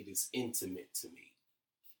 Like, it is intimate to me.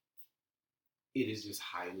 It is just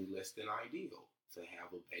highly less than ideal to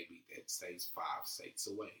have a baby that stays 5 states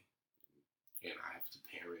away. And I have to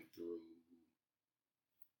parent through,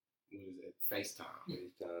 what is it, FaceTime.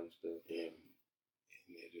 FaceTime stuff. And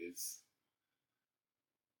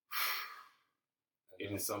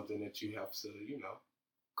it is something that you have to,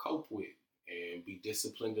 cope with and be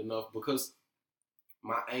disciplined enough, because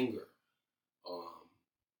my anger,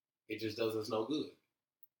 it just does us no good.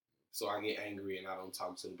 So I get angry and I don't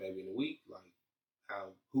talk to the baby in a week. Like,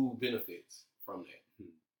 who benefits from that?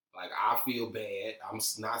 Like, I feel bad. I'm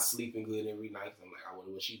not sleeping good every night. I'm like, I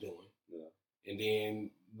wonder what she's doing. Yeah. And then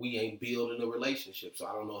we ain't building a relationship, so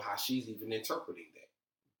I don't know how she's even interpreting that.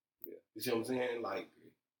 Yeah. You see what I'm saying? Like,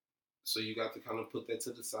 so you got to kind of put that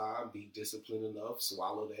to the side, be disciplined enough,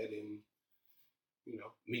 swallow that, and,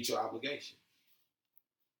 meet your obligation.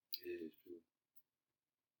 It is true.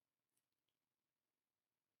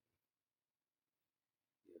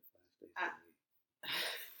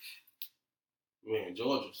 Man,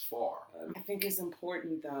 Georgia's far. I think it's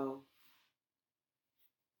important, though,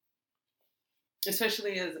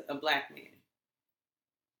 especially as a Black man,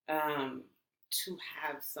 to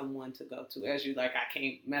have someone to go to. As you like, I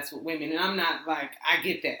can't mess with women, and I'm not like, I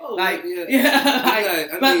get that. Oh, like, yeah.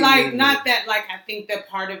 Not that, like, I think that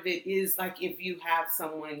part of it is like, if you have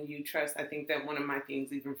someone you trust. I think that one of my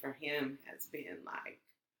things, even for him, has been like,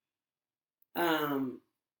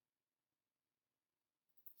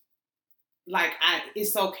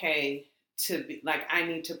 it's okay to be like, I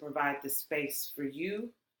need to provide the space for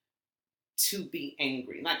you to be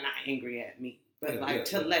angry, like not angry at me, but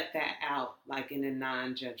let that out, like in a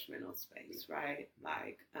non-judgmental space, right?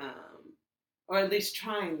 Like, or at least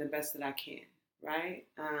trying the best that I can, right?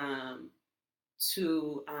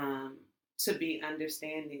 To be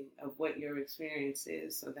understanding of what your experience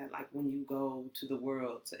is, so that like when you go to the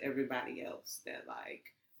world, to everybody else, that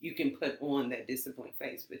like you can put on that disciplined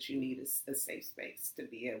face, but you need a safe space to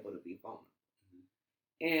be able to be vulnerable.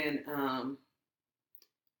 Mm-hmm.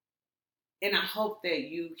 And I hope that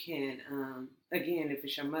you can, again, if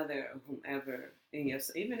it's your mother or whomever,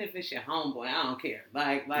 even if it's your homeboy, I don't care.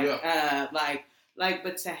 But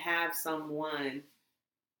to have someone,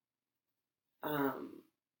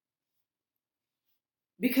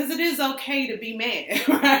 because it is okay to be mad,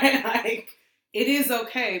 right? Like, it is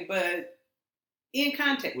okay, but in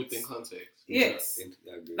context. Within context. Yes.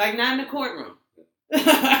 Yeah, like, not in the courtroom.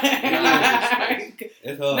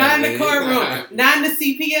 It's hard, not in the courtroom. Not in the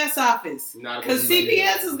CPS office. Because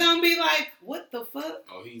CPS is going to be like, what the fuck?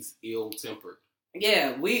 Oh, he's ill-tempered.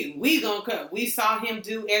 Yeah, we gonna cut. We saw him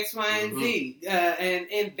do X, Y, and Z.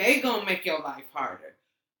 And they going to make your life harder.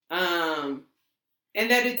 And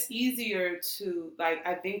that it's easier to, like,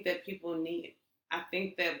 I think that people need, I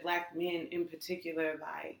think that Black men in particular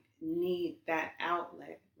like need that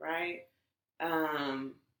outlet, right?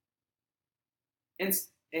 And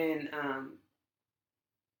and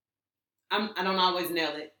I don't always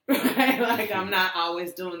nail it, right? Like I'm not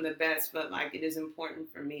always doing the best, but like it is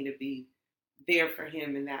important for me to be there for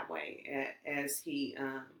him in that way as he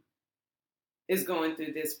is going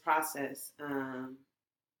through this process.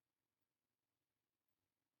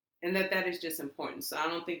 And that is just important. So I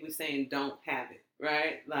don't think we're saying don't have it,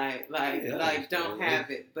 right? Like don't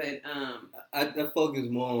have it, but I focus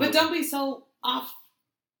more on. But don't be so off.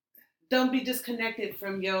 Don't be disconnected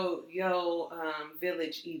from your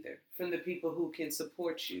village either, from the people who can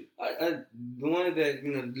support you. The one that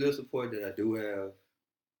the little support that I do have,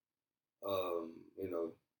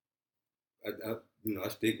 I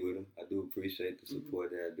stick with them. I do appreciate the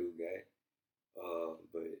support that I do get,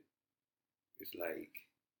 but it's like.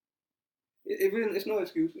 It really, it's no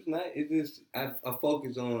excuse. It's not. It's just I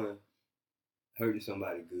focus on hurting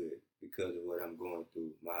somebody good because of what I'm going through.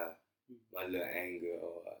 My little anger,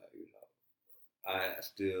 or I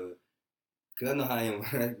still, because I know how I am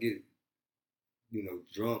when I get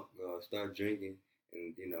drunk or start drinking,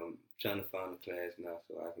 and trying to find a class now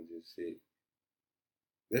so I can just sit.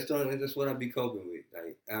 That's what I be coping with,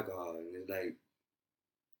 like alcohol, and it's like.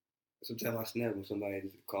 Sometimes I snap when somebody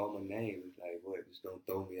just call my name. It's like, what? Just don't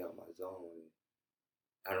throw me out my zone.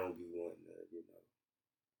 I don't be wanting to,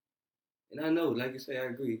 And I know, like you say, I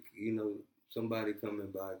agree. Somebody coming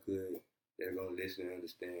by could, they're gonna listen and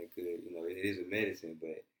understand. Could, it is a medicine,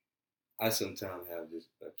 but I sometimes have just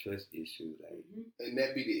a trust issue, like. And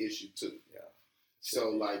that be the issue too. Yeah. So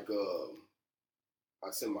like, I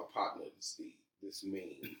sent my partner this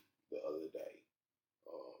meme the other day.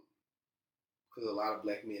 Because a lot of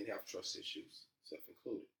Black men have trust issues,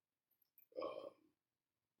 self-included,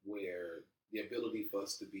 where the ability for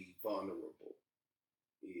us to be vulnerable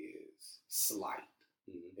is slight,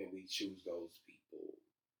 and we choose those people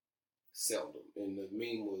seldom. And the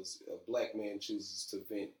meme was, a Black man chooses to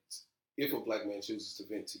vent. If a Black man chooses to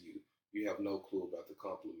vent to you, you have no clue about the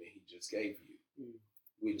compliment he just gave you,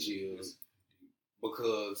 which is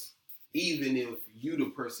because even if you the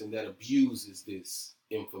person that abuses this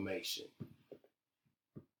information,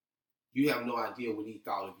 you have no idea what he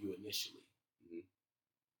thought of you initially.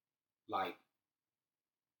 Like,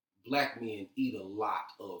 Black men eat a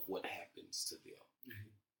lot of what happens to them.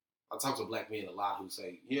 I talk to Black men a lot who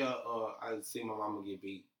say, yeah, I seen my mama get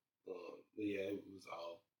beat. Yeah, it was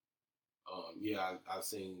all. Yeah, I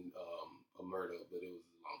seen a murder, but it was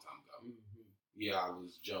a long time ago. Yeah, I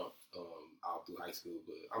was jumped out through high school,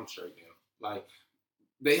 but I'm straight now. Like,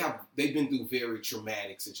 they've been through very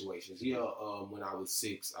traumatic situations. Yeah, when I was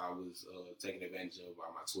 6, I was taken advantage of by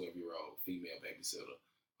my 12-year-old female babysitter.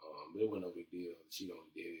 But it wasn't no big deal. She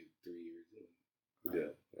only did it 3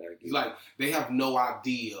 years. Yeah. It's like they have no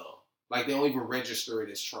idea. Like they don't even register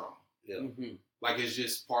it as trauma. Yeah. Like it's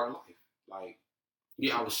just part of life. Like,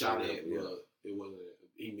 yeah, I was shot at, but it wasn't.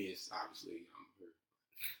 He missed, obviously.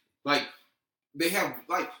 Like,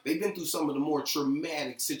 they've been through some of the more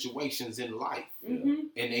traumatic situations in life, and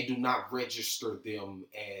they do not register them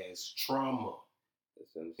as trauma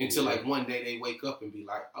until like one day they wake up and be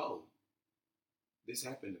like, "Oh, this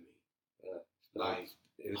happened to me." Like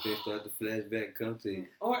everything start to flashback come to you,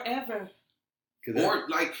 or ever, or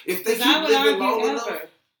like if they keep living long enough,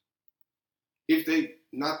 if they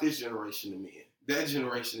not this generation of men, that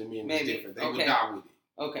generation of men is different. They would die with it.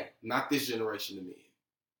 Okay, not this generation of men.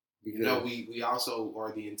 Because we also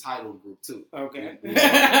are the entitled group too. Okay.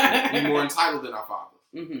 We're more entitled than our fathers.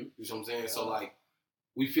 You know what I'm saying? Yeah. So like,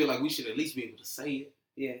 we feel like we should at least be able to say it.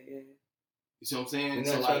 Yeah. You see what I'm saying?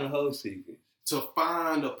 We're not trying to hold secrets. To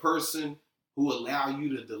find a person who allow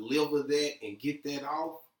you to deliver that and get that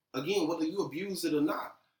off, again, whether you abuse it or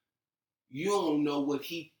not, you don't know what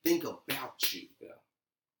he think about you. Yeah.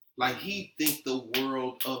 Like he think the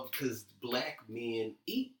world of, because Black men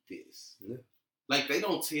eat this. Yeah. Like, they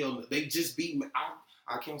don't tell, they just be,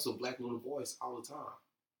 I counsel Black little boys all the time.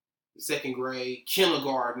 2nd grade,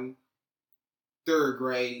 kindergarten, 3rd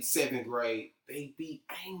grade, 7th grade, they be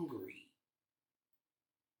angry.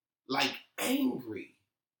 Like, angry.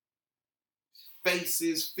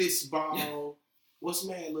 Faces, fist ball. What's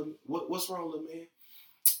mad, little, what's wrong, little man?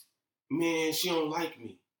 Man, she don't like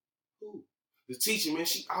me. Who? The teacher, man,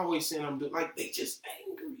 she always saying I'm doing, like, they just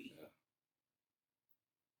angry. Yeah.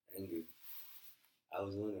 Angry. I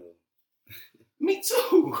was one of them. Me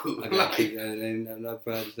too. I got kicked out, and I'm not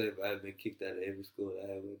proud to say, but I've been kicked out of every school I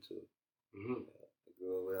ever went to. I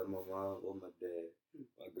grew up without my mom or my dad.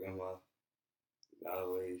 My grandma was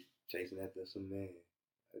always chasing after some man.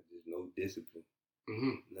 Just no discipline.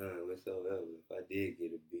 None whatsoever. If I did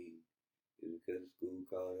get a B, it was because the school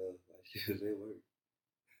called up. I should have at work.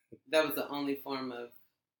 That was the only form of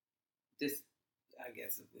I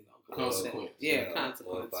guess if we're gonna call consequence. it that. Yeah,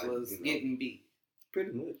 consequence was getting beat.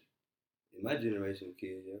 Pretty much. In my generation of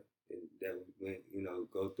kids, that went,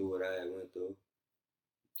 go through what I went through.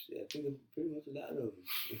 I think pretty much a lot of them.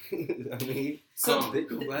 I mean, so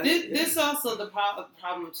this also the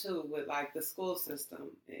problem too with like the school system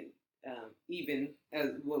and even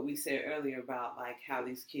as what we said earlier about like how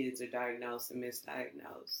these kids are diagnosed and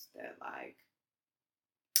misdiagnosed. That like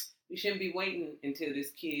we shouldn't be waiting until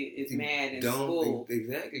this kid is mad in school,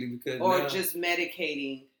 exactly because or just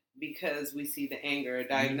medicating because we see the anger, or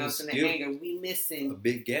diagnosing the anger. We missing a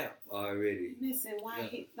big gap already. Missing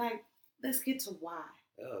why? Like let's get to why.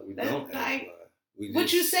 We don't ask why.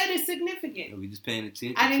 What you said is significant. We just paying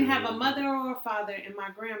attention. I didn't have a mother or a father, and my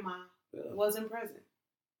grandma wasn't present.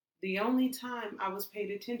 The only time I was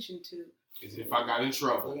paid attention to is if I got in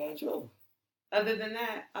trouble. Other than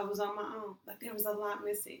that, I was on my own. Like there was a lot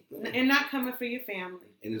missing, and not coming for your family,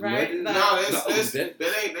 right?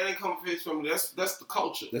 That ain't coming for his family. That's the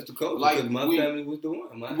culture. That's the culture. Like my family was the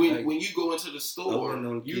one. When you go into the store,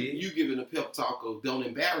 you giving a pep talk of "Don't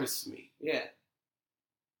embarrass me." Yeah.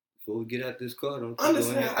 Before we get out this car, don't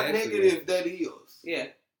understand how negative that is. Yeah.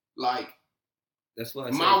 Like that's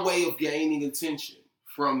why my way of gaining attention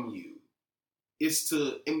from you is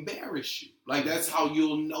to embarrass you. Like that's how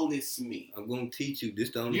you'll notice me. I'm gonna teach you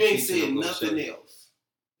this. You ain't said nothing else.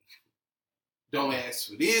 Don't ask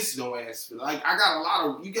for this. Don't ask for like I got a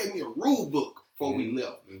lot of. You gave me a rule book before we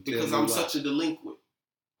left because I'm such a delinquent.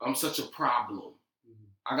 I'm such a problem.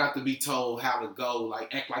 I got to be told how to go.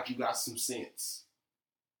 Like act like you got some sense.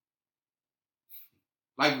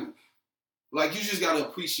 Like you just gotta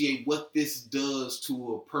appreciate what this does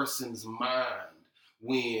to a person's mind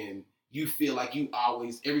when you feel like you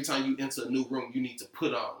always, every time you enter a new room, you need to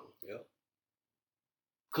put on. Yep.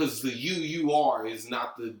 Because the you are is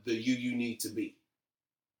not the you need to be.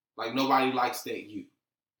 Like nobody likes that you.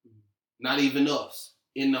 Not even us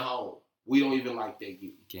in the home. We don't even like that you.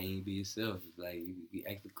 You can't even be yourself. It's like you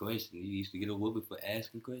ask the question. You used to get a whooping for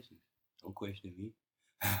asking questions. Don't question me.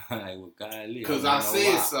 Like, well, golly. Because I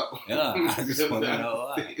said so. Yeah, I just want to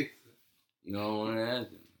know why. You don't want to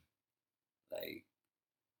answer. Like,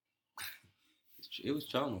 it was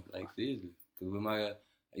trauma. Like, seriously. Because I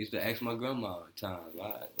used to ask my grandma at times,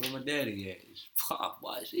 where my daddy at? Pop,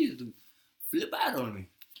 why? She used to flip out on me.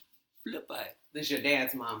 Flip out. This your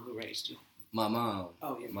dad's mom who raised you? My mom.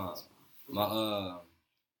 Oh, your mom. My,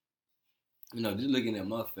 just looking at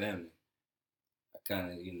my family, I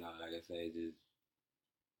kind of, like I said, just,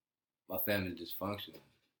 my family dysfunctional,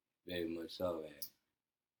 very much so, and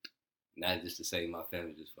not just to say my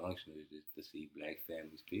family dysfunctional, it's just to see black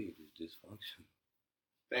families, period, is dysfunctional.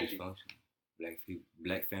 Thank you.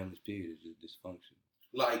 Black families, period, is just dysfunctional.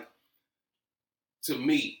 Like, to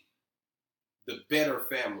me, the better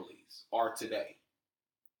families are today.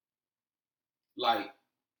 Like,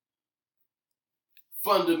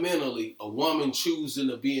 fundamentally, a woman choosing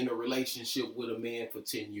to be in a relationship with a man for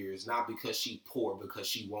 10 years, not because she poor, because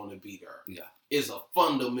she want to be there, is a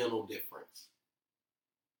fundamental difference.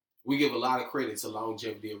 We give a lot of credit to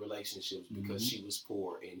longevity in relationships because she was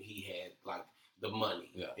poor and he had, like, the money.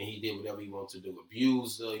 Yeah. And he did whatever he wanted to do.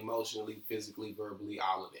 Abused her emotionally, physically, verbally,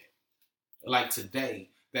 all of that. Like, today,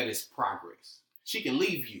 that is progress. She can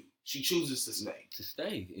leave you. She chooses to stay. To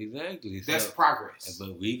stay, exactly. That's progress.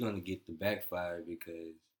 But we're going to get the backfire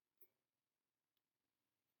because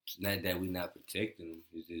it's not that we're not protecting them.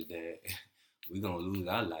 It's just that we're going to lose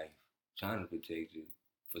our life trying to protect you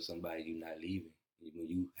for somebody you're not leaving. When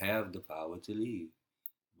you have the power to leave.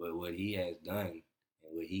 But what he has done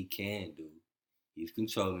and what he can do, he's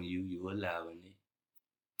controlling you. You're allowing it.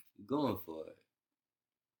 You're going for it.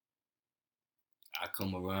 I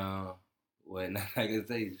come around. Well, like I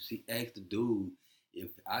say, she asked the dude if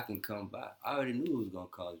I can come by. I already knew it was gonna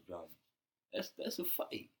cause drama. That's a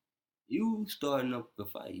fight. You starting up the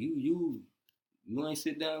fight. You ain't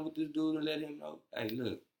sit down with this dude and let him know. Hey,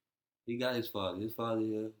 look, he got his father. His father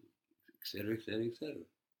here, et cetera, et cetera, et cetera.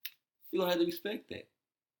 You gonna have to respect that.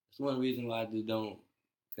 That's one reason why I just don't.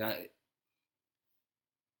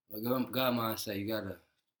 God say you gotta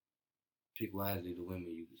pick wisely the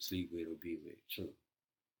women you can sleep with or be with. True.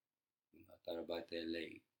 I thought about that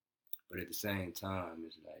late. But at the same time,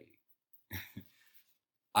 it's like,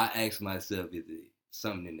 I ask myself, is it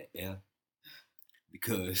something in the air?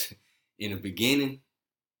 Because in the beginning,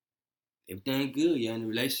 everything good. You're in a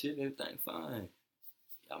relationship, everything fine.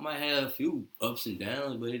 Y'all might have a few ups and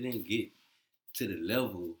downs, but it didn't get to the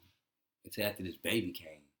level until after this baby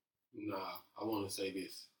came. Nah, I want to say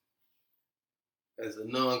this. As a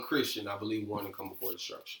non-Christian, I believe war didn't come before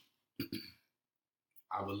destruction.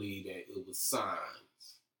 I believe that it was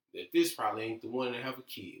signs that this probably ain't the one to have a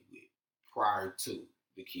kid with prior to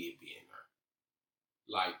the kid being her.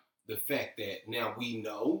 Like the fact that now we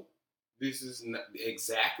know this is not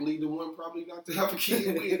exactly the one probably not to have a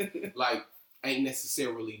kid with, like ain't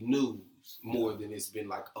necessarily news more than it's been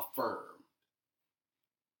like affirmed.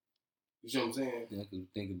 You see what I'm saying? Yeah, because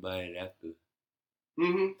think about it after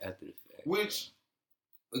the fact. Which,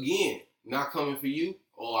 again, not coming for you,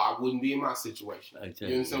 or I wouldn't be in my situation. You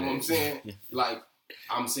understand what I'm saying? Like,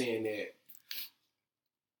 I'm saying that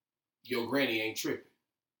your granny ain't tripping.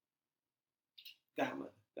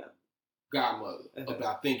 Godmother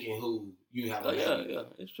about thinking who you have. Yeah,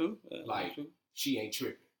 it's true. Like, she ain't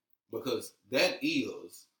tripping. Because that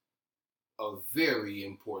is a very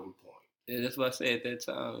important point. Yeah, that's what I said at that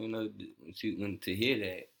time. You know, when to hear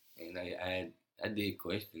that, and I did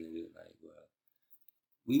question it. Like, well,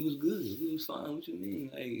 we was good. We was fine. What you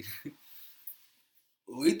mean? Like,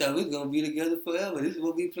 we thought we was gonna be together forever. This is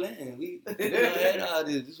what we planned. We had all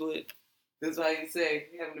this. This what. That's why you say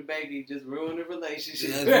having a baby just ruined the relationship.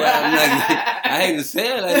 That's why I'm like, I hate to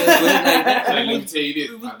say it like that, but it's like that. So let me tell you this.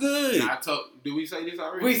 It was good. Did we say this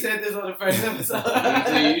already? We said this on the first episode. Let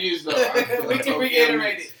me tell you this, though. We can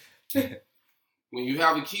reiterate it. When you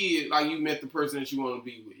have a kid, like you met the person that you want to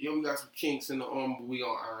be with. Yeah, we got some kinks in the arm, but we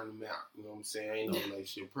gonna iron them out. You know what I'm saying? Ain't no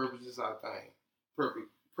relationship. Purpose is our thing.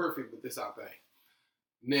 Perfect, but this our thing.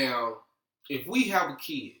 Now, if we have a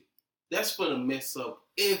kid, that's gonna mess up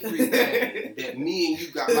everything that me and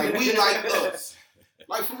you got. Like, we like us.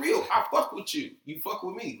 Like, for real, I fuck with you. You fuck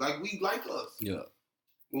with me. Like, we like us. Yeah.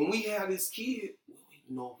 When we have this kid, we don't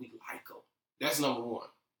even know if we like him. That's number one.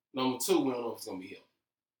 Number two, we don't know if it's gonna be him.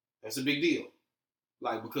 That's a big deal.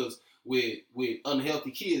 Like, because with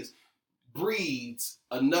unhealthy kids breeds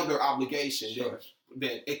another obligation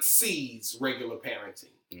that exceeds regular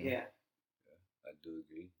parenting. Yeah. I do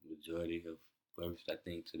agree. Majority of births, I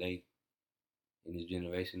think, today, in this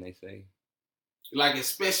generation, they say. Like,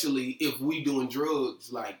 especially if we doing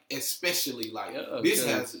drugs, like, especially, like, this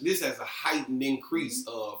has a heightened increase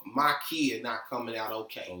of my kid not coming out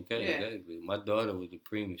okay. Exactly. My daughter was a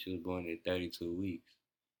preemie. She was born at 32 weeks.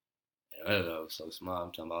 And I was so small.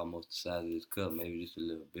 I'm talking about almost the size of this cup, maybe just a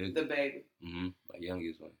little bigger. The baby. My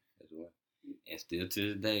youngest one as well. And still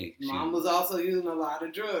to this day. Mom was also using a lot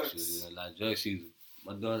of drugs. She was using a lot of drugs.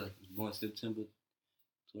 My daughter was born September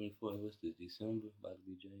 24th. What's this? December? About to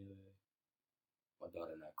be January. My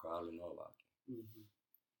daughter not crawling or walking.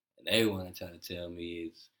 And everyone trying to tell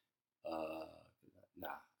me is, nah,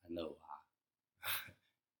 I know why.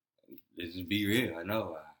 Let's just be real. I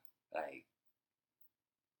know why. Like,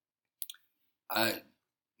 I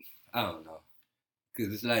don't know.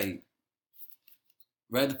 Because it's like,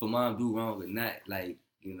 rather for mom do wrong or not, like,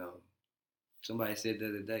 you know, somebody said the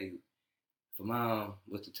other day, if a mom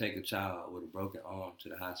was to take a child with a broken arm to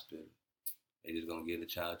the hospital, they just going to give the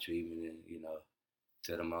child treatment and, you know,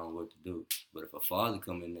 tell the mom what to do. But if a father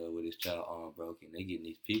come in there with his child arm broken, they getting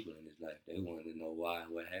these people in his life. They want to know why,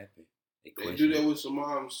 what happened. They do that with some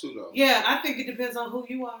moms too, though. Yeah, I think it depends on who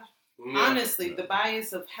you are. Honestly, the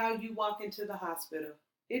bias of how you walk into the hospital,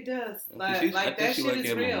 it does. Like that shit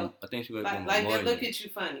is real. I think she was like they look at you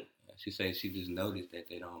funny. She said she just noticed that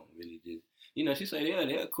they don't really just, you know, she said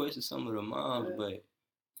they'll question some of the moms, but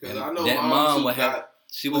because I know that mom would have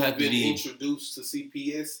to be introduced to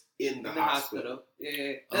CPS in the hospital.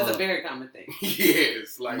 Yeah, that's a very common thing.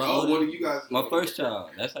 Yes, like, what are you guys doing? My first child,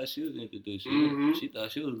 that's how she was introduced. She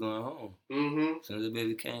thought she was going home. As soon as the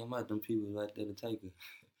baby came out, them people was right there to take her.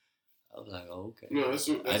 I was like, oh, okay. No,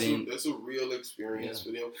 that's a real experience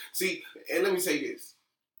for them. See, and let me say this.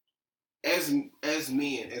 As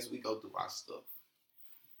men, as we go through our stuff,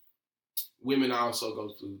 women also go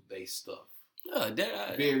through their stuff.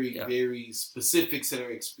 Very specific to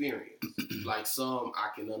their experience. Like, some I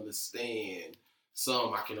can understand,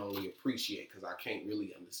 some I can only appreciate because I can't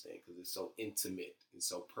really understand because it's so intimate and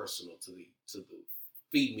so personal to the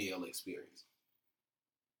female experience.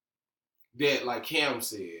 That, like Cam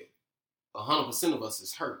said, 100% of us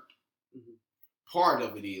is hurt. Part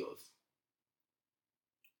of it is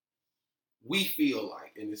we feel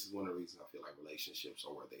like, and this is one of the reasons I feel like relationships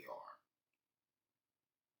are where they are.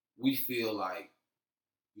 We feel like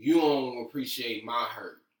you don't appreciate my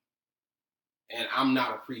hurt, and I'm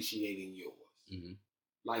not appreciating yours.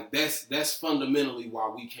 Like, that's fundamentally why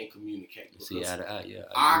we can't communicate. See, I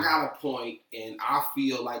got a point, and I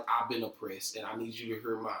feel like I've been oppressed, and I need you to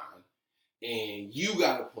hear mine. And you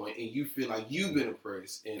got a point, and you feel like you've been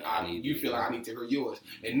oppressed, and you feel like I need to hear yours.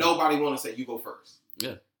 And nobody want to say you go first.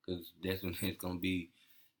 Yeah. because that's when it's gonna be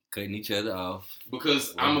cutting each other off.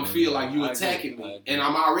 Because I'm gonna feel like you attacking me, and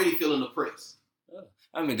I'm already feeling oppressed. Yeah.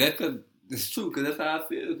 I mean, that's cause it's true, because that's how I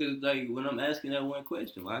feel. Because like when I'm asking that one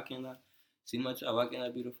question, why can't I see my child? Why can't I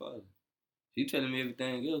be the father? She telling me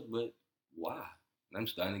everything else, but why? And I'm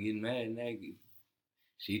starting to get mad and angry.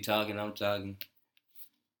 She talking, I'm talking.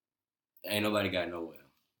 Ain't nobody got nowhere.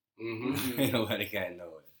 Mm-hmm. Ain't nobody got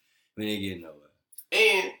nowhere. We ain't getting nowhere.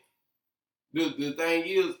 And the thing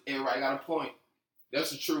is, everybody got a point.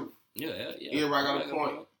 That's the truth. Yeah. Everybody got a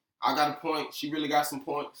point. I got a point. She really got some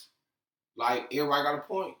points. Like, everybody got a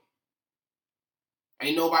point.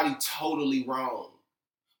 Ain't nobody totally wrong.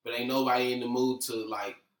 But ain't nobody in the mood to,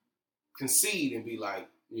 like, concede and be like,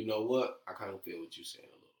 you know what? I kind of feel what you're saying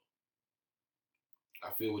a little.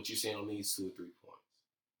 I feel what you're saying on these 2 or 3 points.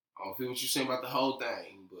 I don't feel what you're saying about the whole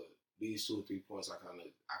thing, but these 2 or 3 points, I kind of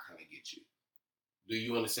get you. Do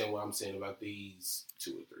you understand what I'm saying about these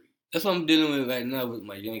 2 or 3? That's what I'm dealing with right now with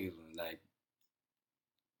my youngest one. Like,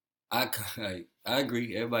 I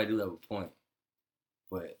agree. Everybody do have a point,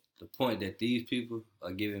 but the point that these people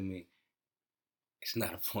are giving me, it's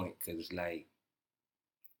not a point, because it's like,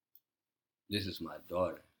 this is my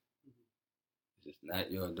daughter. It's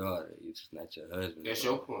not your daughter. It's not your husband. That's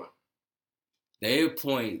your point. Their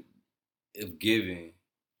point of giving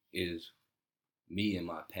is me and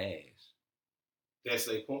my past. That's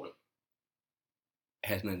their point. It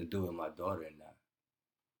has nothing to do with my daughter and I.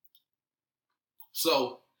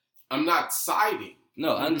 So, I'm not siding.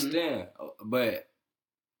 No, I understand, but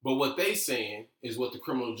what they saying is what the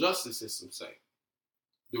criminal justice system say.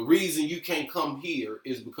 The reason you can't come here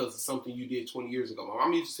is because of something you did 20 years ago. My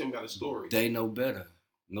mom used to tell me about a story. They know better,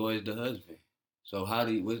 nor is the husband. So how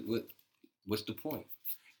do you, what's the point?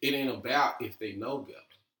 It ain't about if they know better.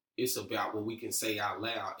 It's about what we can say out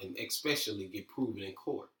loud and especially get proven in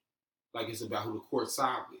court. Like, it's about who the court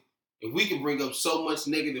side with. If we can bring up so much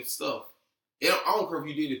negative stuff, I don't care if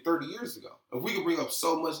you did it 30 years ago. If we can bring up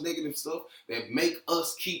so much negative stuff that make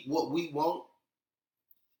us keep what we want,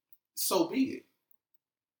 so be it.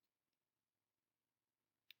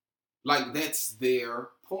 Like, that's their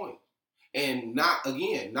point. And not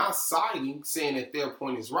siding, saying that their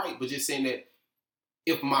point is right, but just saying that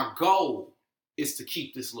if my goal is to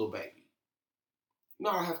keep this little baby,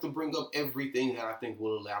 I have to bring up everything that I think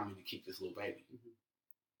will allow me to keep this little baby.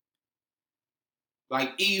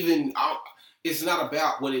 Like, it's not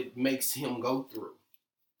about what it makes him go through.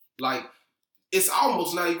 Like, it's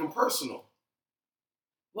almost not even personal.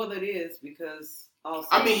 Well, it is, because also,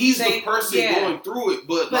 I mean, he's the person going through it,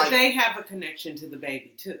 but like, they have a connection to the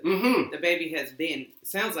baby too. Mm-hmm. The baby has been,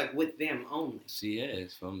 sounds like, with them only. She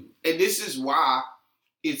is and this is why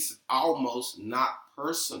it's almost not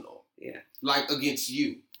personal. Yeah, like against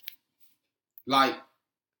you. Like,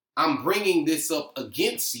 I'm bringing this up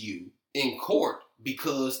against you in court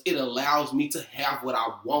because it allows me to have what I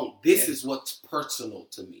want. This is what's personal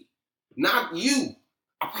to me, not you.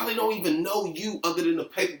 I probably don't even know you other than the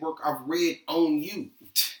paperwork I've read on you.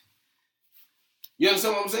 You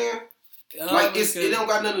understand what I'm saying? Like, it don't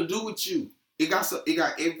got nothing to do with you. It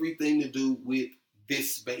got everything to do with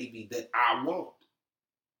this baby that I want.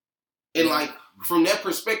 And like, from that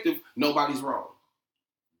perspective, nobody's wrong.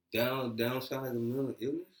 Down sound like a mental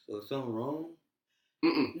illness or something wrong?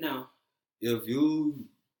 Mm-mm. No. If you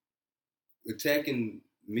attacking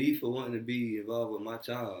me for wanting to be involved with my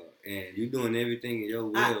child, and you doing everything in your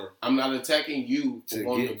will. I'm not attacking you for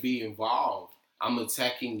wanting to be involved. I'm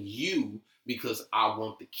attacking you because I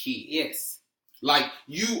want the kid. Yes. Like,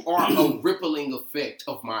 you are a rippling effect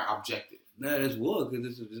of my objective. No, that's war,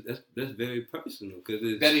 because that's very personal.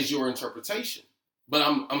 That is your interpretation. But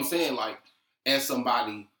I'm saying, like, as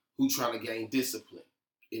somebody who trying to gain discipline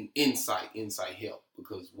and insight help,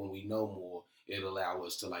 because when we know more, it allow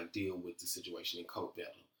us to like deal with the situation and cope better.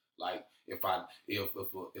 Like, if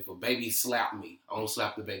a baby slapped me, I don't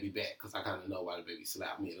slap the baby back because I kind of know why the baby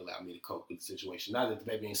slapped me. It allowed me to cope with the situation. Not that the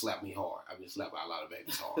baby ain't slapped me hard. I've been slapped by a lot of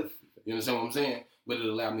babies hard. You understand what I'm saying? But it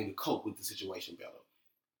allowed me to cope with the situation better.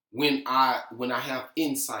 When I have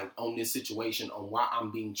insight on this situation, on why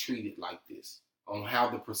I'm being treated like this, on how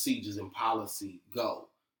the procedures and policy go,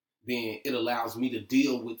 then it allows me to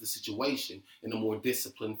deal with the situation in a more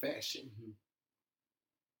disciplined fashion. Mm-hmm.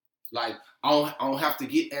 Like, I don't have to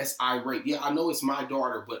get as irate. Yeah, I know it's my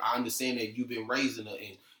daughter, but I understand that you've been raising her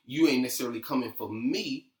and you ain't necessarily coming for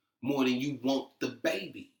me more than you want the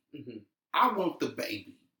baby. Mm-hmm. I want the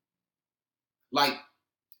baby. Like,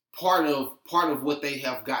 part of what they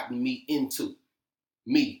have gotten me into,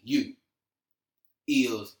 you,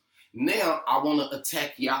 is now I want to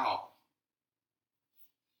attack y'all.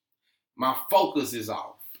 My focus is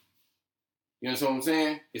off. You understand what I'm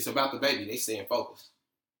saying? It's about the baby. They staying focused.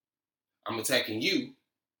 I'm attacking you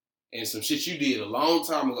and some shit you did a long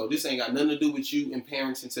time ago. This ain't got nothing to do with you and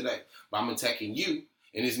parenting today. But I'm attacking you,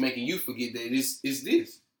 and it's making you forget that it's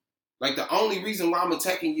this. Like, the only reason why I'm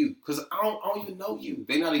attacking you, because I don't even know you.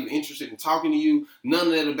 They're not even interested in talking to you. None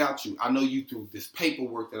of that about you. I know you through this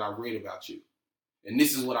paperwork that I read about you. And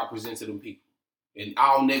this is what I present to them people. And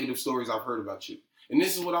all negative stories I've heard about you. And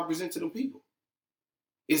this is what I present to them people.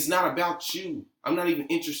 It's not about you. I'm not even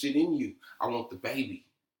interested in you. I want the baby.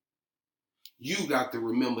 You got to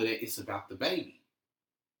remember that it's about the baby.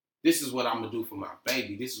 This is what I'm going to do for my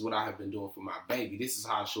baby. This is what I have been doing for my baby. This is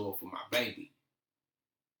how I show up for my baby.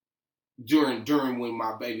 During when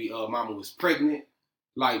my baby mama was pregnant,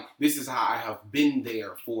 like, this is how I have been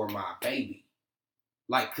there for my baby.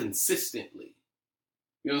 Like, consistently.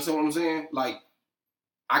 You understand what I'm saying? Like,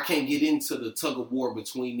 I can't get into the tug of war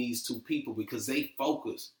between these two people because they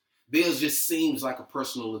focus. Theirs just seems like a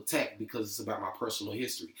personal attack because it's about my personal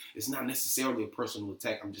history. It's not necessarily a personal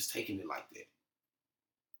attack. I'm just taking it like that.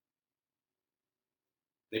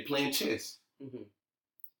 They playing chess. Mm-hmm.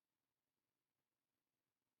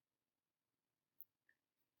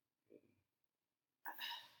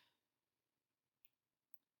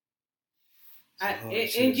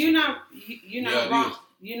 And you're not wrong.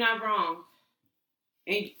 You're not wrong.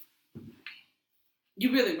 And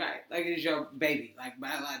you're really right. Like, it's your baby, like,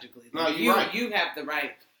 biologically. No, you're right. You have the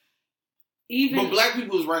right. But black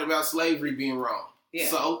people is right about slavery being wrong. Yeah.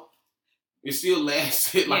 So it still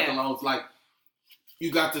lasted like a long, like,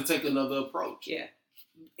 you got to take another approach. Yeah.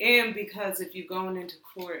 And because if you're going into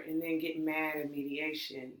court and then get mad at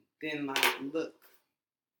mediation, then, like, look,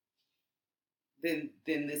 then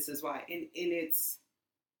this is why. And it's,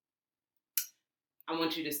 I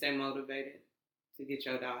want you to stay motivated to get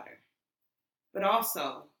your daughter. But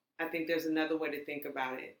also, I think there's another way to think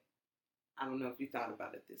about it. I don't know if you thought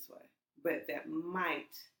about it this way, but that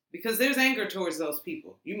might, because there's anger towards those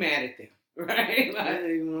people. You mad at them, right? Like, yeah,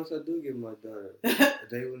 even once I do get my daughter,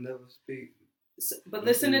 they will never speak. But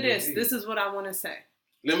listen to this. This is what I want to say.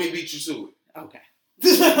 Let me beat you to it.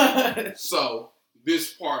 Okay. So,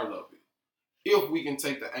 this part of it, if we can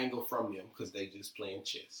take the angle from them, because they just playing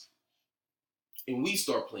chess, and we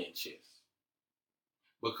start playing chess,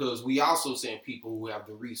 because we also send people who have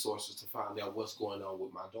the resources to find out what's going on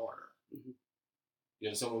with my daughter. Mm-hmm. You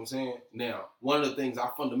understand what I'm saying? Now, one of the things I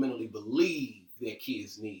fundamentally believe that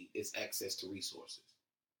kids need is access to resources.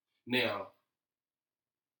 Now,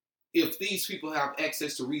 if these people have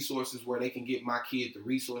access to resources where they can get my kid the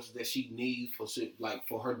resources that she needs for shit, like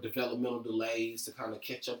for her developmental delays to kind of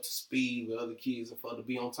catch up to speed with other kids and for her to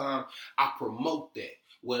be on time, I promote that.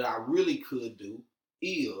 What I really could do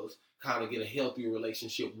is kind of get a healthier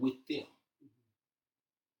relationship with them.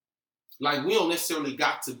 Like, we don't necessarily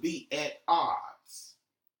got to be at odds.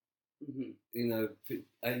 Mm-hmm. You know,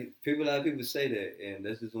 a lot of people say that, and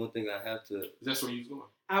that's just one thing I have to. That's where you was going.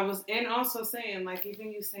 And also saying, like,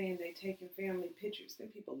 even you saying they taking family pictures, then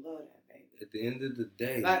people love that, baby. At the end of the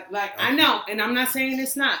day. Like I know, and I'm not saying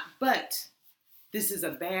it's not, but this is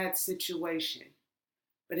a bad situation.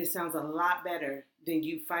 But it sounds a lot better than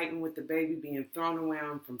you fighting with the baby being thrown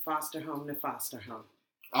around from foster home to foster home.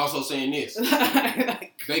 Also saying this,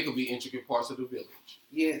 they could be intricate parts of the village.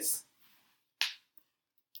 Yes.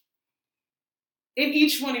 And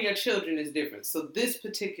each one of your children is different. So this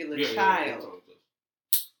particular child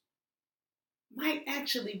might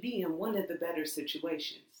actually be in one of the better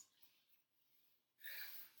situations.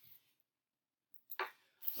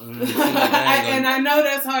 And I know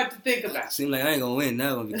that's hard to think about. Seems like I ain't gonna win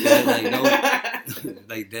that one because, like, no,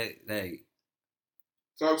 like that, like.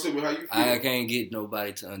 Talk to me how you feel. I can't get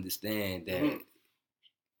nobody to understand that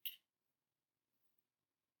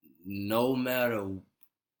no matter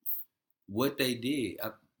what they did,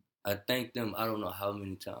 I thank them. I don't know how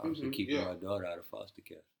many times for keeping my daughter out of foster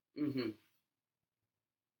care. Mm-hmm.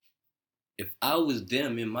 If I was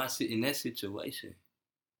them in that situation,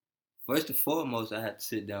 first and foremost, I had to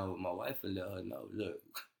sit down with my wife and let her know, look,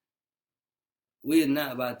 we're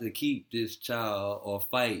not about to keep this child or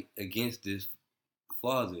fight against this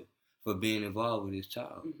father for being involved with this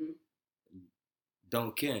child. Mm-hmm.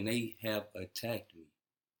 Don't care. And they have attacked me.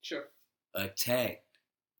 Sure. Attacked.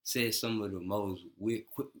 Said some of the most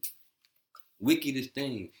wickedest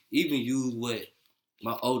things. Even used what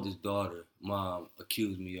my oldest daughter, mom,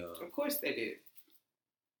 accused me of. Of course they did.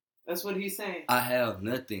 That's what he's saying. I have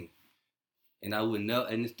nothing. And I would know.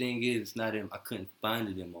 And the thing is, it's not I couldn't find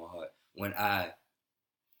it in my heart. When I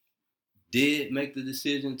did make the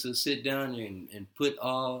decision to sit down and put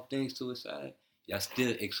all things to a side, y'all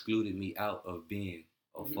still excluded me out of being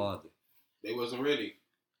a father. They wasn't ready.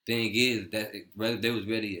 thing is that whether they was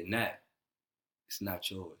ready or not, it's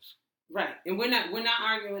not yours. Right, and we're not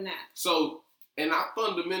arguing that. So, and I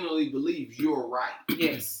fundamentally believe you're right.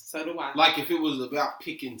 Yes, so do I. Like if it was about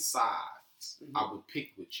picking sides, I would pick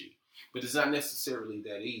with you, but it's not necessarily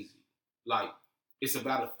that easy. Like it's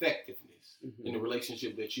about effectiveness in the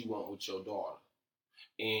relationship that you want with your daughter,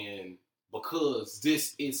 and because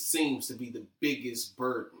this seems to be the biggest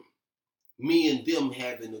burden. Me and them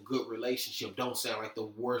having a good relationship don't sound like the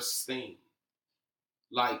worst thing.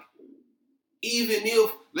 Like, even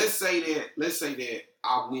if let's say that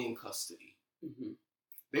I win custody,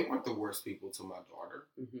 they weren't the worst people to my daughter.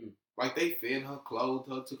 Like they fed her, clothed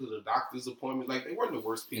her, took her to the doctor's appointment. Like they weren't the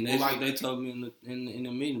worst people. And they told me in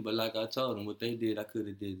the meeting, but like I told them, what they did, I could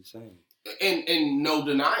have did the same. And no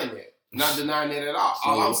denying that, not denying that at all. So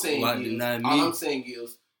all I'm saying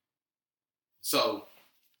is, so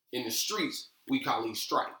in the streets we call these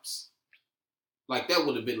stripes. Like that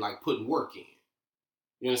would have been like putting work in.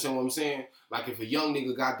 You understand what I'm saying? Like if a young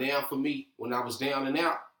nigga got down for me when I was down and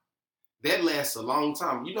out, that lasts a long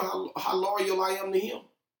time. You know how loyal I am to him?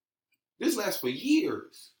 This lasts for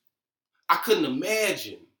years. I couldn't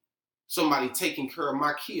imagine somebody taking care of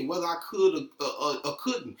my kid, whether I could or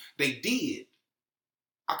couldn't. They did.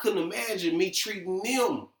 I couldn't imagine me treating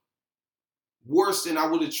them worse than I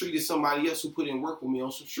would have treated somebody else who put in work with me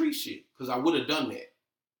on some street shit. Because I would have done that.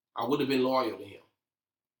 I would have been loyal to him.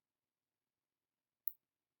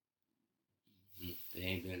 They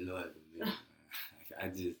ain't been loyal to me.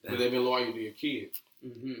 But they've been loyal to your kid.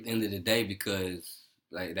 At the end of the day, because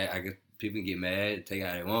like that, I guess people get mad, take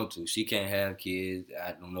how they want to. She can't have kids.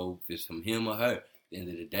 I don't know if it's from him or her. At the end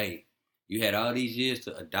of the day, you had all these years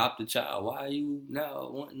to adopt a child. Why are you now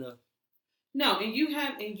wanting to? No, and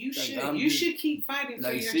you should keep fighting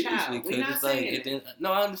for your child. We're not saying that.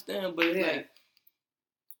 No, I understand, but it's like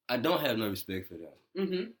I don't have no respect for that.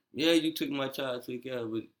 Yeah, you took my child, took care,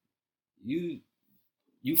 but you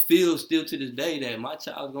feel still to this day that my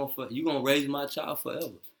child's you gonna raise my child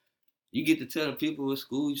forever. You get to telling people what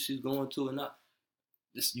school she's going to or not.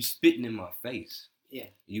 You spitting in my face. Yeah.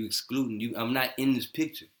 You excluding you. I'm not in this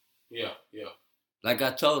picture. Yeah. Like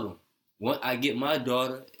I told him, when I get my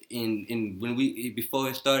daughter, before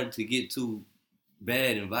it started to get too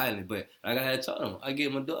bad and violent, but like I had told him, I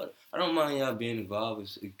get my daughter. I don't mind y'all being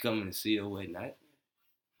involved and coming to see her at night.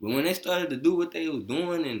 But when they started to do what they was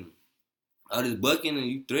doing and all this bucking and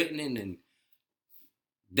you threatening and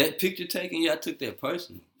that picture taking, y'all took that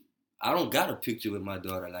personal. I don't got a picture with my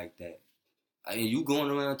daughter like that. And you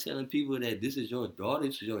going around telling people that this is your daughter,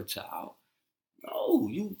 this is your child. No,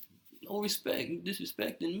 no respect. You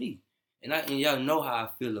disrespecting me. And y'all know how I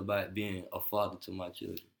feel about being a father to my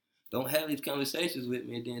children. Don't have these conversations with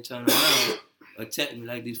me and then turn around and attack me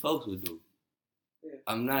like these folks would do. Yeah.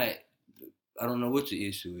 I don't know what your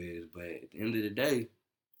issue is, but at the end of the day,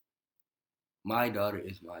 my daughter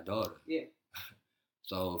is my daughter. Yeah.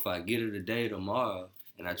 So if I get her today, tomorrow,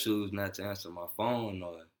 and I choose not to answer my phone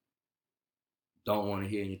or don't want to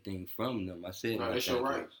hear anything from them, I said my thank yous.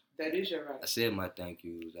 Right. That is your right. I said my thank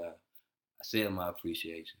yous. I said my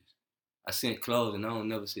appreciations. I sent clothes and I don't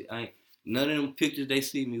never see. None of them pictures they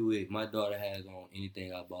see me with, my daughter has on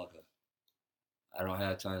anything I bought her. I don't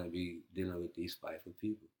have time to be dealing with these spiteful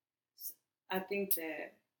people. I think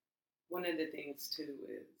that one of the things too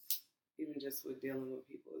is, even just with dealing with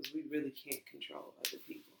people, is we really can't control other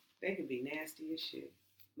people. They can be nasty as shit.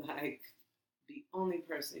 Like, the only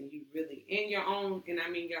person you really, in your own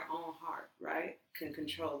heart, right, can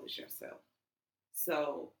control is yourself.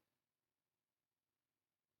 So,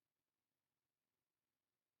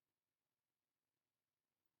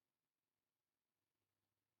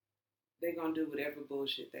 they're going to do whatever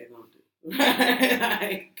bullshit they're going to do.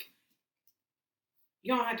 Like,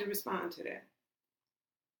 you don't have to respond to that.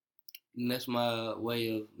 And that's my way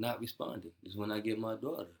of not responding, is when I get my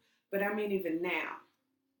daughter. But I mean even now,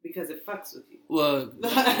 because it fucks with you. Well,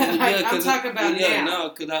 I'm talking about now. No,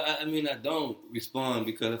 because I don't respond,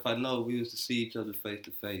 because if I know we used to see each other face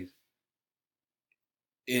to face,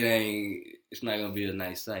 it's not going to be a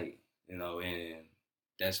nice sight, and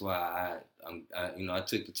that's why I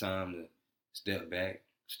took the time to step back,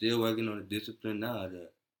 still working on the discipline now to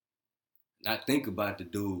not think about the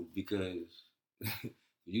dude, because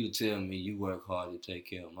you tell me you work hard to take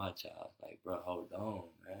care of my child. Like, bro, hold on,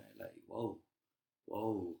 man. Like, whoa.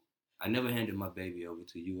 I never handed my baby over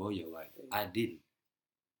to you or your wife. I didn't.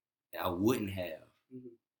 I wouldn't have. Mm-hmm.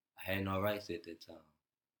 I had no rights at that time.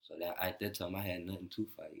 So at that time, I had nothing to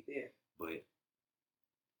fight. Yeah. But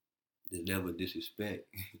the level of disrespect,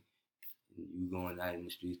 you going out in the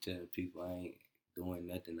streets telling people I ain't doing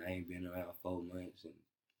nothing. I ain't been around 4 months, and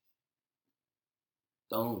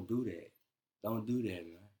Don't do that. Don't do that,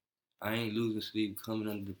 man. I ain't losing sleep, coming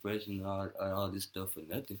under depression, and all this stuff for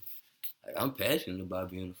nothing. Like, I'm passionate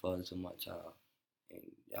about being the father to my child, and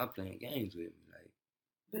y'all playing games with me, like.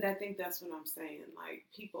 But I think that's what I'm saying. Like,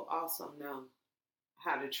 people also know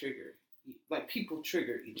how to trigger. Like, people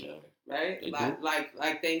trigger each other, right?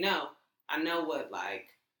 Like they know. I know what, like,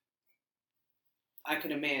 I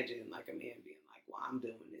can imagine, like, a man being like, well, I'm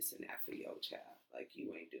doing this and that for your child. Like,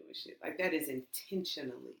 you ain't doing shit. Like, that is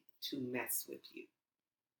intentionally to mess with you.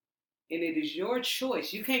 And it is your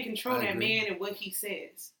choice. You can't control that man and what he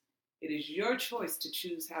says. It is your choice to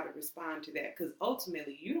choose how to respond to that. Because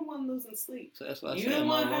ultimately, you don't want losing sleep. So that's why I say I'm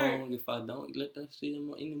wrong if I don't let them see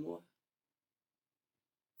them anymore.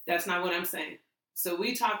 That's not what I'm saying. So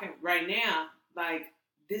we talking right now, like,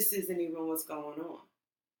 this isn't even what's going on.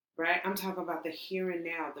 Right? I'm talking about the here and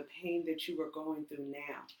now, the pain that you are going through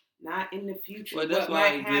now. Not in the future. Well, that's why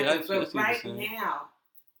I agree. But right now,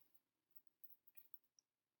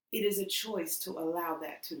 it is a choice to allow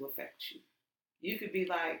that to affect you. You could be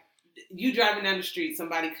like, you driving down the street,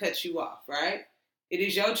 somebody cuts you off, right? It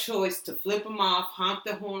is your choice to flip them off, honk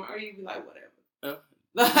the horn, or you be like, whatever.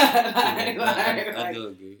 I do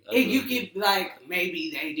agree. You could, like,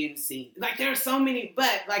 maybe they didn't see. Like, there are so many,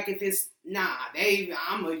 but, like, if it's,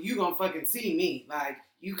 you gonna fucking see me. Like,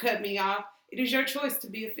 you cut me off. It is your choice to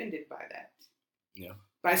be offended by that. Yeah.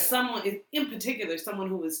 By someone, in particular, someone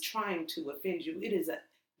who is trying to offend you.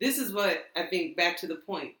 This is what I think, back to the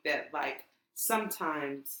point that, like,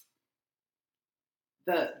 sometimes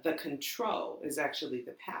the control is actually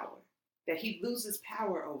the power. That he loses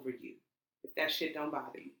power over you if that shit don't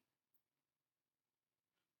bother you.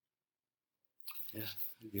 Yeah,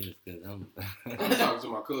 good. I was talking to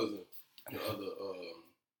my cousin the other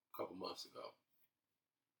couple months ago.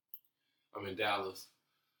 I'm in Dallas.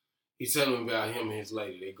 He's telling me about him and his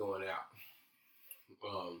lady. They going out.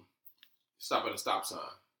 Stop at a stop sign.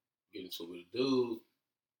 Get into it with a dude.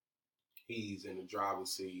 He's in the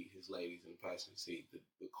driver's seat. His lady's in the passenger seat.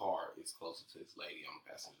 The car is closer to his lady on the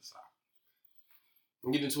passenger side.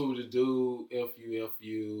 I'm getting into it with the dude, F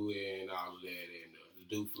you, and all of that. And the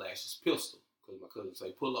dude flashes pistol. Because my cousin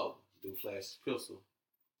say, pull over. The dude flashes pistol.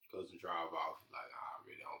 Cousin drive off. Like, I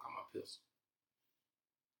really don't got my pistol.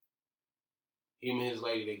 Him and his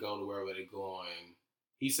lady, they go to wherever they going.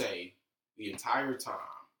 He say, the entire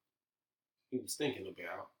time, he was thinking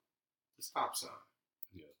about the stop sign.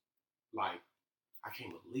 Yeah. Like, I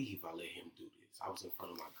can't believe I let him do this. I was in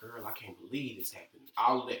front of my girl. I can't believe this happened.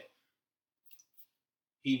 All of that.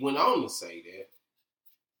 He went on to say that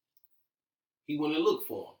he went and looked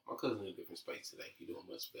for him. My cousin in a different space today. He doing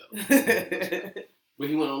much better. But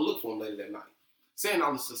he went on to look for him later that night. Saying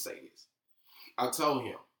all this to say this. I told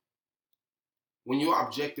him, when your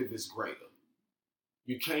objective is greater,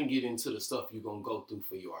 you can't get into the stuff you're going to go through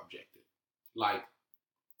for your objective. Like,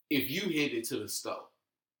 if you headed to the store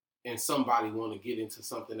and somebody want to get into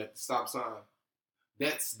something at the stop sign,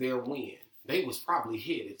 that's their win. They was probably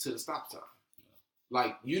headed to the stop sign.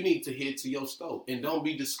 Like, you need to head to your stove. And don't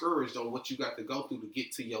be discouraged on what you got to go through to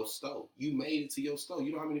get to your stove. You made it to your stove.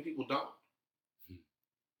 You know how many people don't?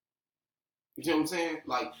 You know what I'm saying?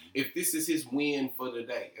 Like, if this is his win for the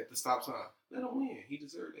day at the stop sign, let him win. He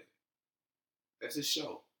deserved it. That's his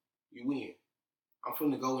show. You win. I'm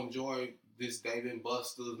finna go enjoy this Dave and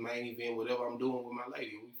Buster's main event, whatever I'm doing with my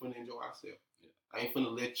lady. We finna enjoy ourselves. Yeah. I ain't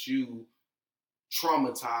finna let you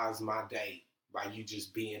traumatize my day by you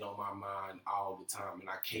just being on my mind all the time, and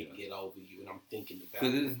I can't get over you, and I'm thinking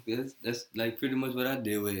about it. That's like pretty much what I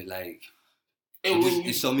did with it. Like, and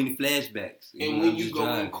it's so many flashbacks. And when you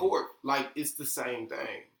go in court, like, it's the same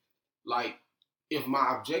thing. Like, if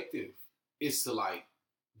my objective is to, like,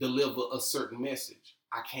 deliver a certain message,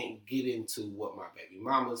 I can't get into what my baby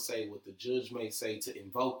mama say, what the judge may say to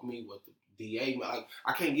invoke me, what the DA may, like,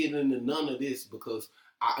 I can't get into none of this because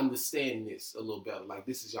I understand this a little better. Like,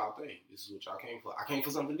 this is y'all thing. This is what y'all came for. I came for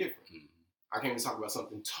something different. Mm-hmm. I came to talk about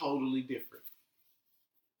something totally different.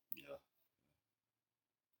 Yeah.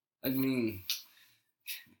 I mean,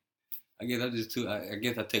 I guess I'm just too. I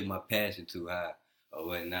guess I take my passion too high or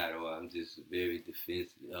whatnot, or I'm just very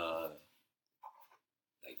defensive.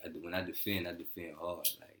 When I defend hard.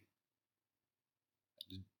 Like,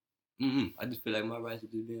 I just feel like my rights are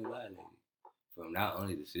just being violated from not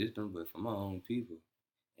only the system but from our own people.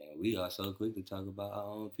 And we are so quick to talk about our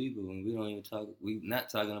own people when we don't even talk. We're not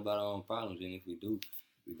talking about our own problems, and if we do,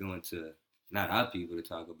 we're going to not our people to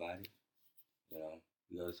talk about it. You know,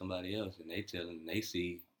 we go to somebody else, and they tell them they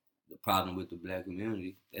see the problem with the black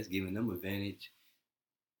community. That's giving them advantage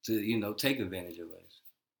to, take advantage of us.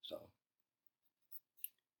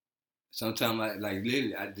 sometimes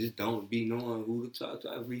literally, I just don't be knowing who to talk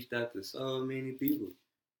to. I've reached out to so many people.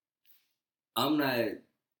 I'm not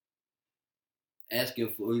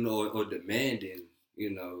asking for, or demanding,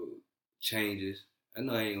 changes. I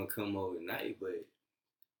know I ain't gonna come overnight, but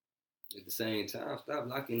at the same time, stop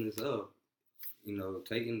locking us up.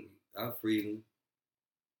 Taking our freedom.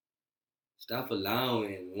 Stop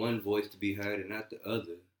allowing one voice to be heard and not the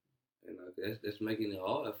other. That's making it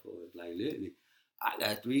hard for us. Like literally, I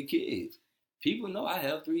got 3 kids. People know I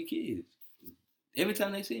have 3 kids. Every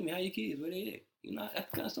time they see me, how your kids? Where they at?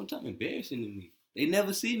 That's kind of sometimes embarrassing to me. They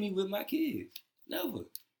never see me with my kids. Never.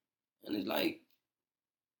 And it's like,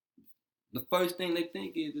 the first thing they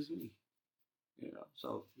think is me.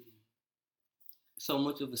 So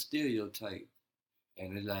much of a stereotype.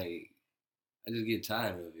 And it's like, I just get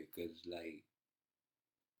tired of it because, like,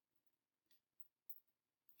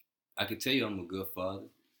 I can tell you I'm a good father,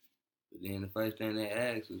 but then the first thing they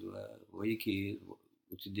ask is, well, where your kids?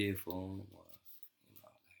 What you did for them?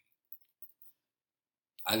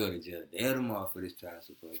 I go to jail the day of tomorrow for this child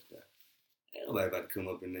support stuff. Ain't nobody about to come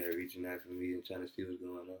up in there reaching out for me and trying to see what's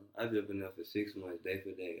going on. I've been up in there for 6 months, day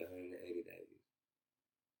for day, 180 days.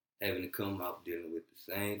 Having to come out dealing with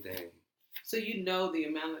the same thing. So you know the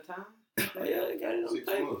amount of time? Oh yeah, I got it on 6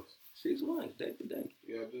 paper. months. 6 months, day for day.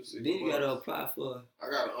 Yeah, I do 6 months. Then you gotta apply for. I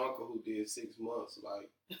got an uncle who did 6 months, like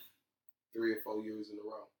 3 or 4 years in a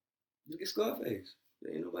row. Look at Scarface.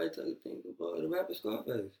 There ain't nobody talking about the rapper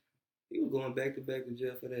Scarface. He was going back to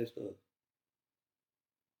jail for that stuff.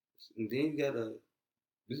 And then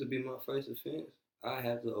this will be my first offense. I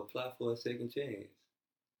have to apply for a second chance.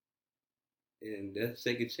 And that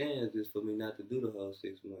second chance is for me not to do the whole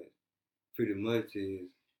 6 months. Pretty much is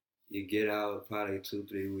you get out probably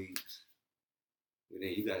 2-3 weeks. And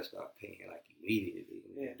then you gotta start paying like immediately.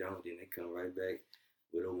 And if you don't, then they come right back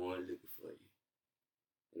with a warrant looking for you.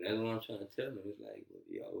 And that's what I'm trying to tell them. It's like, well,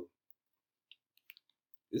 yo,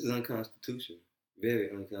 this is unconstitutional. Very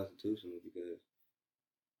unconstitutional because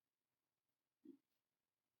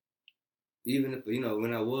even if,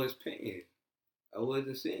 when I was paying, I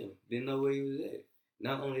wasn't seeing him. Didn't know where he was at.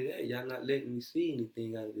 Not only that, y'all not letting me see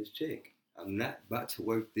anything out of this check. I'm not about to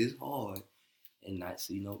work this hard and not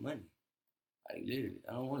see no money. Like literally,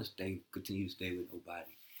 I don't want to continue to stay with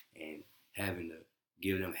nobody and having to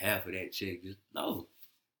give them half of that check. Just no.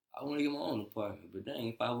 I want to get my own apartment. But dang,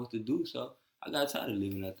 if I was to do so, I got tired of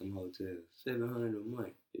living at them hotels. $700 a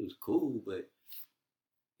month. It was cool, but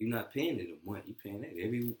you're not paying it a month. You're paying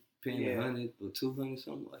that paying $100 or $200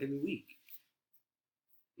 something every week.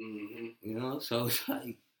 Mm-hmm. So it's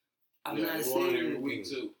like I'm not saying every week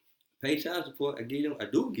too. Pay child support. I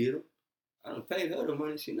do get them. I don't pay her the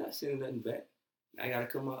money. She's not sending nothing back. I gotta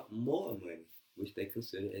come out more money, which they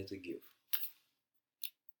consider as a gift.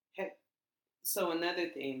 Hey, so another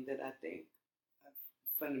thing that I think I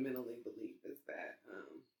fundamentally believe is that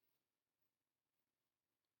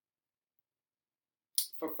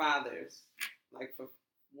for fathers, like for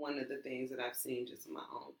one of the things that I've seen just in my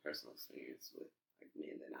own personal experience with like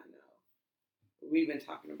men that I know, we've been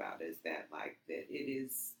talking about is that like that it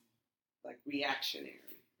is like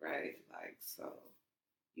reactionary, right? Like so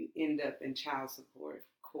you end up in child support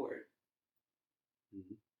court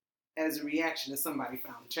as a reaction to somebody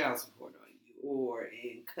found child support on you or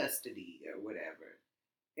in custody or whatever.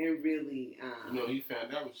 And really he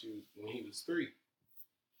found out when he was 3.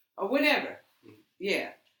 Or whatever.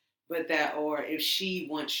 Yeah. But that, or if she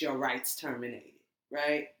wants your rights terminated,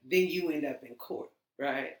 right? Then you end up in court,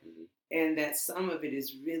 right? And that some of it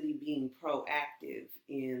is really being proactive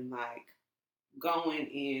in like going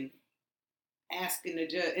in, asking the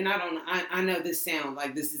judge. And I know this sounds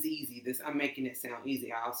like this is easy. I'm making it sound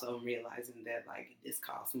easy. I also am realizing that like this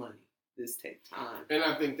costs money. This takes time. And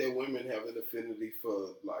I think that women have an affinity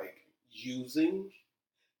for like using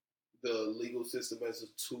the legal system as a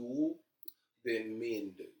tool than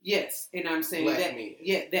men do. Yes, and I'm saying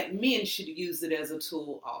that men should use it as a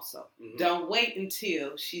tool also. Mm-hmm. Don't wait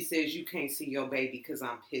until she says you can't see your baby because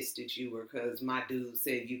I'm pissed at you or because my dude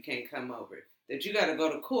said you can't come over. That you got to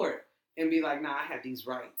go to court and be like, nah, I have these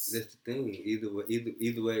rights. That's the thing. Either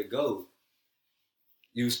way it goes,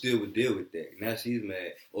 you still would deal with that. Now she's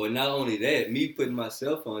mad. Or not only that, me putting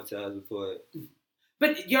myself on child support.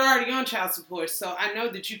 But you're already on child support, so I know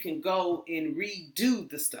that you can go and redo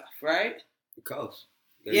the stuff, right? It costs.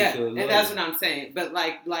 Yeah, and that's what I'm saying. But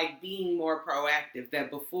like being more proactive, that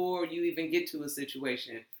before you even get to a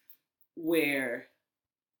situation where,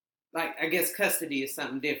 like, I guess custody is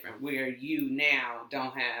something different, where you now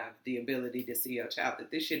don't have the ability to see your child,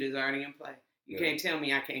 that this shit is already in play. You can't tell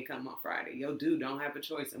me I can't come on Friday. Your dude don't have a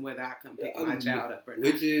choice in whether I come pick my child up or not.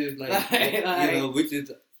 Which is which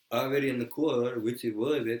is already in the court order, which it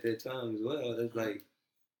was at that time as well. It's like,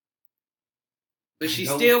 but she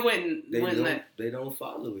still wouldn't. They don't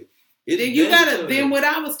follow it. Then you gotta. Then what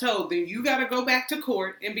I was told. Then you gotta go back to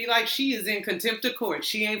court and be like, she is in contempt of court.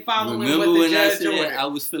 She ain't following what the judge ordered. I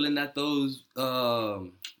was filling out those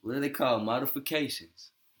what do they call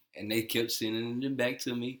modifications, and they kept sending them back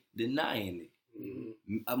to me, denying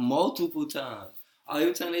it multiple times.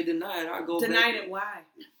 Every time they deny it, I go denied it. Why?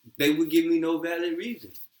 They would give me no valid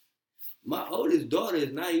reason. My oldest daughter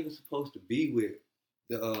is not even supposed to be with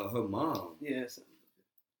her mom. Yes.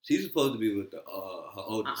 She's supposed to be with her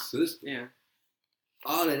older sister. Yeah.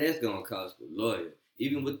 All of that's gonna cost a lawyer.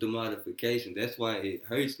 Even with the modification, that's why it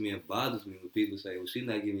hurts me and bothers me when people say, "Well, she's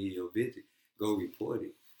not giving you your visit. Go report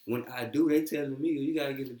it." When I do, they telling me, "You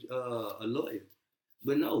gotta get a lawyer."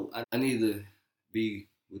 But no, I need to be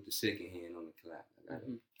with the second hand on the clock. I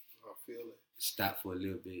gotta feel it. Stop for a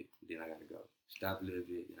little bit, then I gotta go. Stop a little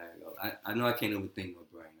bit, then I gotta go. I know I can't overthink my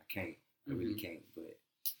brain. I can't. I really can't. But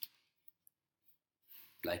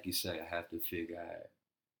like you say, I have to figure out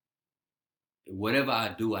whatever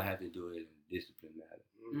I do, I have to do it in a disciplined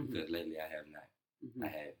manner. Because lately I have not. I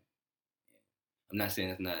haven't. I'm not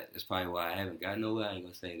saying it's probably why I haven't got nowhere. I ain't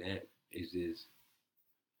gonna say that. It's just,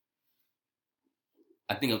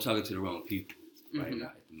 I think I'm talking to the wrong people right now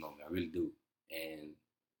at the moment. I really do. And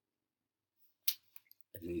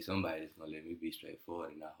I just need somebody that's gonna let me be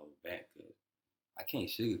straightforward and not hold back. Cause I can't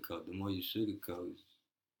sugarcoat. The more you sugarcoat,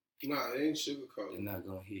 nah, it ain't sugarcoat. They're not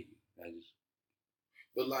gonna hear you.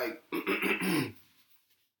 But like,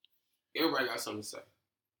 everybody got something to say.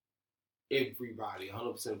 Everybody,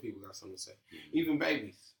 100% of people got something to say. Even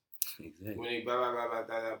babies. Exactly. When they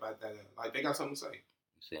like they got something to say.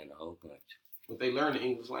 You're saying a whole bunch. But they learn the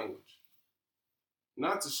English language.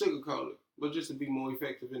 Not to sugarcoat it, but just to be more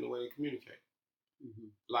effective in the way they communicate.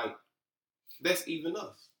 Like, that's even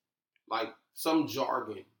us. Like, some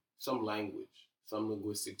jargon, some language, some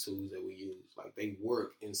linguistic tools that we use, like, they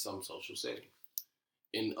work in some social settings.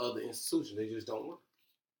 In other institutions, they just don't work.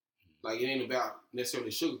 Like, it ain't about necessarily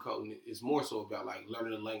sugarcoating it. It's more so about, like,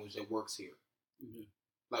 learning a language that works here.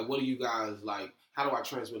 Like, what do you guys, like, how do I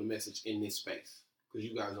transmit a message in this space? Because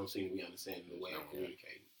you guys don't seem to be understanding the way I'm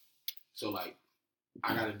communicating. So, like,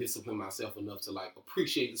 I got to discipline myself enough to, like,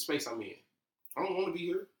 appreciate the space I'm in. I don't want to be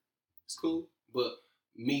here. It's cool. But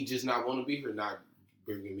me just not want to be here, not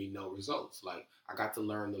bringing me no results. Like, I got to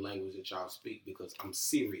learn the language that y'all speak because I'm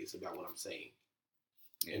serious about what I'm saying.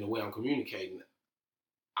 And the way I'm communicating,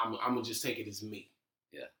 I'm going to just take it as me.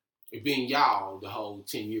 Yeah. It being y'all the whole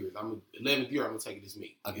 10 years, 11th year, I'm going to take it as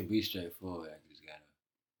me. I can be straightforward. I just got to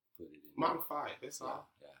put it in. Modify it. That's all.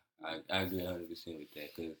 Yeah. I agree 100% with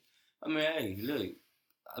that. Because, I mean, hey, look,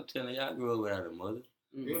 I'm telling you, I grew up without a mother,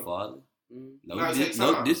 a father.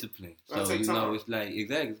 No discipline. So, you know, it's like,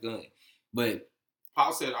 exactly, it's going to, but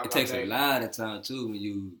Paul said it takes a lot of time, too, when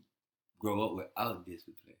you grow up without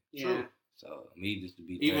discipline. True. So, me just to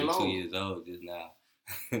be 32 years old just now,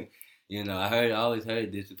 you know, I always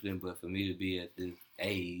heard discipline, but for me to be at this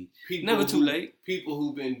age, never too late. People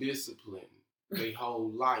who've been disciplined their whole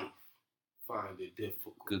life find it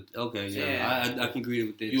difficult. Okay, yeah. I can agree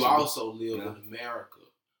with that. You also live in America,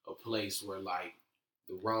 a place where, like,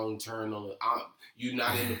 the wrong turn on you're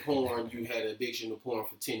not into porn, you had addiction to porn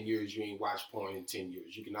for 10 years, you ain't watched porn in 10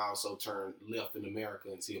 years. You can also turn left in America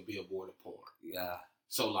and see a billboard of porn. Yeah.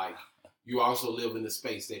 So, like, you also live in a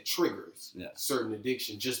space that triggers certain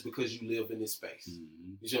addiction just because you live in this space.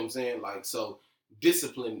 You see what I'm saying? Like, so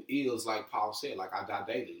discipline is, like Paul said, like, I die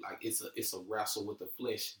daily. Like, it's a wrestle with the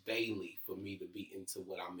flesh daily for me to be into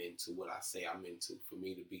what I'm into, what I say I'm into, for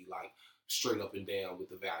me to be, like, straight up and down with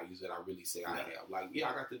the values that I really say I have. Like, I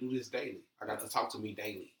got to do this daily. I got to talk to me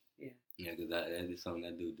daily. Yeah, because that is something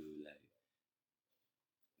I do. Like,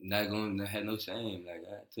 not going to have no shame. Like,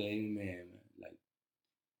 I tell any man, like,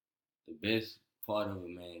 the best part of a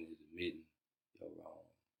man is admitting you're wrong.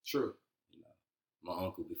 True. You know, my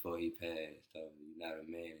uncle, before he passed, told me, you're not a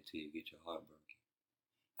man until you get your heart broken.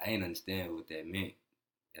 I didn't understand what that meant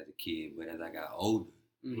as a kid, but as I got older,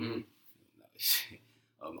 you know,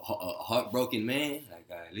 a heartbroken man, like,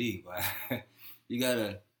 golly,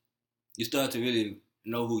 you start to really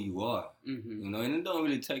know who you are, you know, and it don't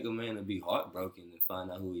really take a man to be heartbroken to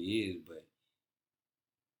find out who he is, but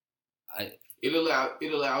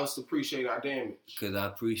it allows us to appreciate our damage. Because I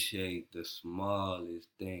appreciate the smallest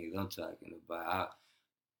things I'm talking about.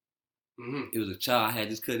 It was a child, I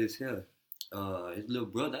had just cut his hair. His little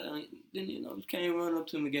brother, just came run up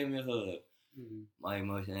to me, gave me a hug. My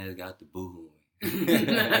emotion ass got the boo-hoo.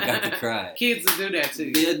 I got to cry. Kids will do that to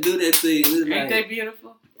you. They'll do that to you. Ain't they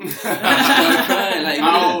beautiful? I started crying. Like,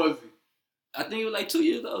 how old was he? I think it was like 2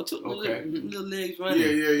 years old. Okay. Little legs running.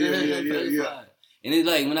 Yeah. And it's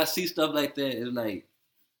like when I see stuff like that, it's like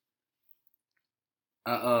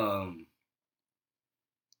I'm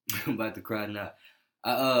about to cry now.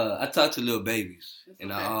 I talk to little babies,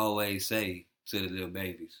 and I always say to the little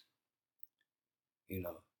babies, you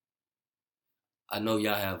know, I know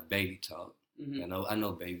y'all have baby talk. Mm-hmm. I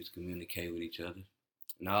know babies communicate with each other,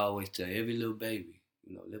 and I always tell every little baby,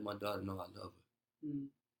 you know, let my daughter know I love her. Mm-hmm.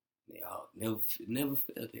 They all never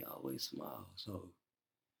fail. They always smile. So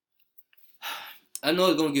I know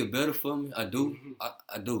it's gonna get better for me. I do. Mm-hmm.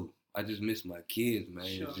 I do. I just miss my kids, man.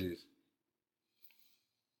 Sure. It's just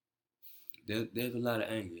there's a lot of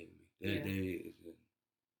anger in me. There is.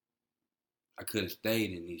 I could have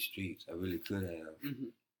stayed in these streets. I really could have. Mm-hmm.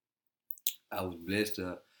 I was blessed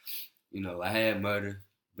to, you know, I had murder,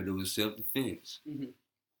 but it was self-defense. Mm-hmm.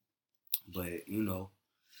 But, you know,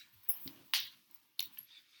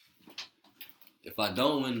 if I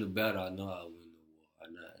don't win the battle, I know I'll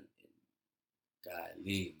win the war. God,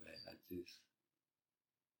 lead, man.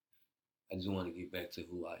 I just want to get back to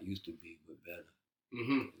who I used to be, but better.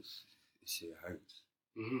 Mm-hmm. This shit hurts.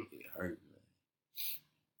 Mm-hmm. It hurt, man.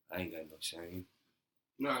 I ain't got no shame.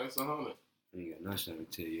 Nah, that's 100. I ain't got no shame to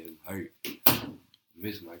tell you it hurt. I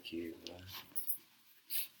miss my kids, man.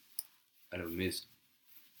 I done missed,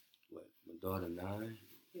 my daughter 9?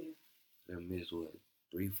 Yeah. I done missed,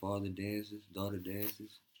 3 father dances, daughter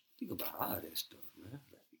dances. Think about all that stuff, man.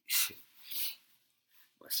 Like,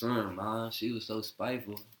 my son, mom, she was so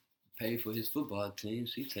spiteful. Paid for his football team.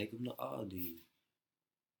 She take him to Aldi.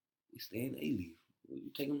 We stay in A-Leaf. What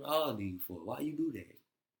you take him to Aldi for? Why you do that?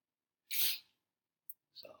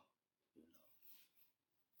 So, you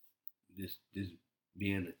know, this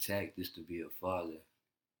being attacked just to be a father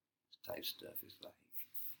type stuff is like,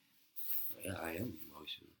 yeah, I am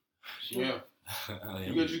emotional. Yeah.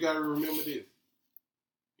 Because you got to remember this.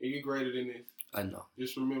 And you're greater than this. I know.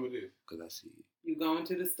 Just remember this. Because I see it. You going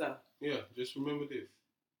to the stuff. Yeah, just remember this.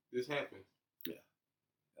 This happens. Yeah.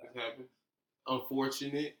 This happens.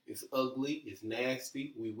 Unfortunate. It's ugly. It's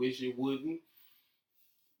nasty. We wish it wouldn't.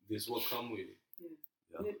 This will come with it.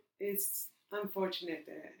 Yeah. It's unfortunate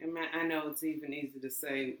that, and I know it's even easy to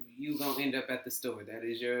say you going to end up at the store. That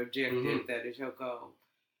is your objective. Mm-hmm. That is your goal.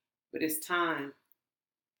 But it's time.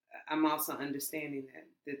 I'm also understanding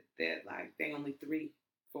that like they only 3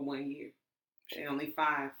 for 1 year. They only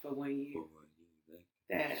 5 for 1 year. For 1 year,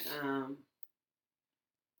 exactly.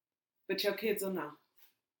 But your kids will know.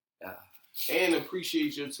 And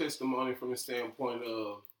appreciate your testimony from the standpoint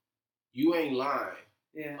of you ain't lying.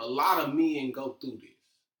 Yeah. A lot of men go through this.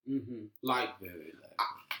 Mm-hmm. Like,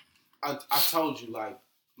 I told you, like,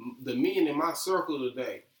 the men in my circle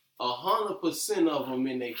today, 100% of them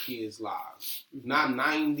in their kids' lives. Mm-hmm. Not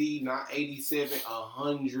 90, not 87,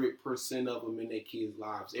 100% of them in their kids'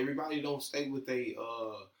 lives. Everybody don't stay with their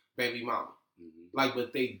baby mama. Mm-hmm. Like,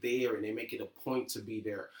 but they there and they make it a point to be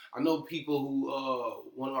there. I know people who,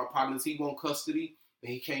 one of our partners, he want custody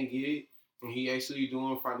and he can't get it. And he actually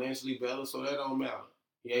doing financially better, so that don't matter.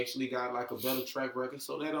 He actually got like a better track record,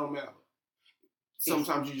 so that don't matter.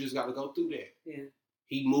 Sometimes you just got to go through that. Yeah.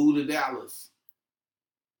 He moved to Dallas.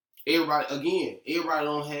 Everybody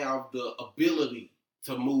don't have the ability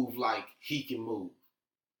to move like he can move.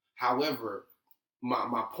 However,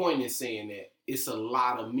 my point is saying that it's a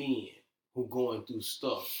lot of men who going through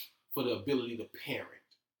stuff for the ability to parent.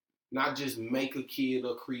 Not just make a kid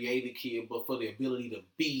or create a kid, but for the ability to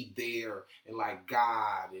be there and like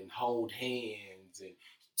guide and hold hands and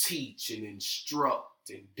teach and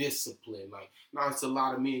instruct and discipline. Like, now it's a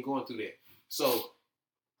lot of men going through that. So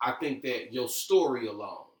I think that your story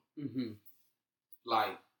alone, mm-hmm.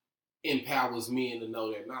 like, empowers men to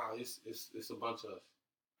know that, it's a bunch of us.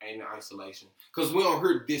 Ain't in isolation. Because we don't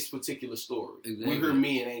hear this particular story. Exactly. We hear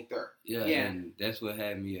men ain't there. Yeah, and that's what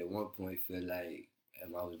had me at one point feel like I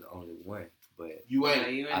was the only one. But you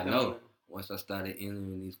ain't I know. Once I started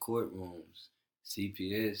entering these courtrooms,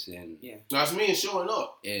 CPS and... Yeah. That's men showing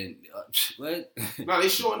up. And, what? No, they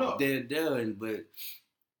showing up. They're there, but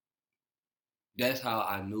that's how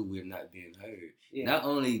I knew we're not being heard. Yeah. Not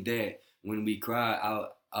only that, when we cry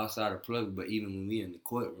outside of plug, but even when we in the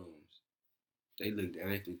courtrooms, they look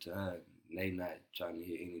directly to us. And they not trying to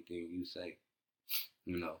hear anything you say.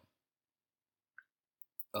 You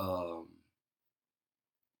know.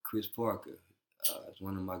 Chris Parker, is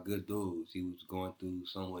one of my good dudes. He was going through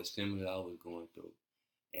somewhat similar I was going through.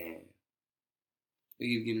 And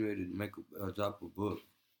he's getting ready to make drop a book.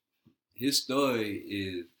 His story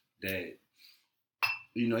is that,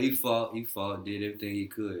 you know, he fought, did everything he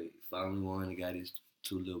could. Finally won and got his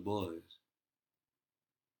 2 little boys.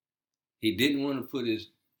 He didn't want to put his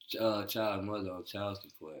child mother on child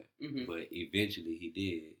support, but eventually he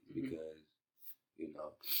did because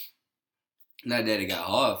not that it got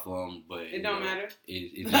hard for him, but it don't matter.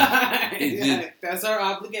 It's just, that's our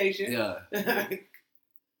obligation. Yeah.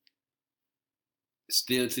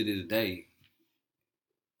 Still to this day,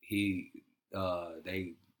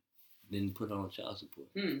 they didn't put on child support.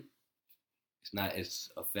 It's not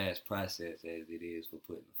as a fast process as it is for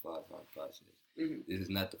putting a father on process. This is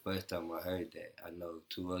not the first time I heard that. I know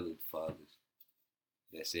 2 other fathers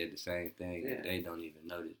that said the same thing, and they don't even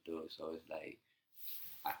know this door. So it's like,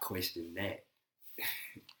 I question that.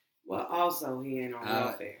 Well, also, he ain't on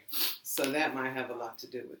welfare. So that might have a lot to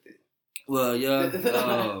do with it. Well, yeah.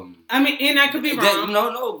 I mean, and I could be wrong.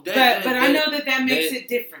 But I know that makes it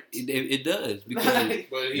different. It does. Because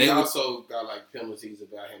but he also got, like, penalties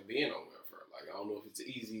about him being on welfare. Like, I don't know if it's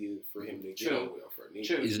easy for him to get on welfare.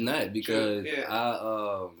 It's not, because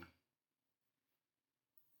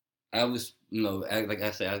I was, like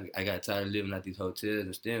I said, I got tired of living at these hotels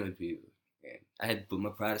and staying with people. And I had to put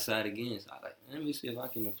my pride aside again. So I was like, let me see if I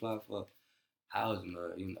can apply for housing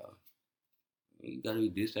or, you got to be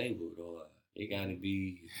disabled or it got to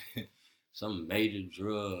be some major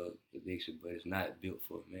drug addiction, but it's not built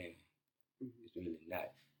for a man. It's really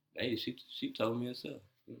not. Lady, she told me herself,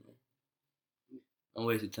 don't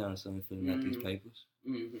waste your time, son, filling out these papers.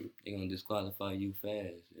 They're going to disqualify you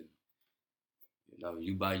fast. And,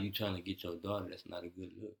 you trying to get your daughter, that's not a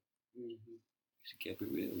good look. She kept it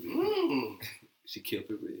real. She kept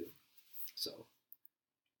it real. So,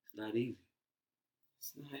 it's not easy.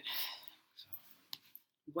 It's not.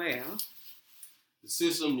 Well, the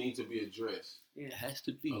system needs to be addressed. It has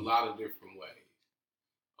to be. A lot of different ways.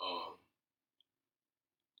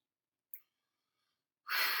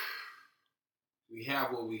 We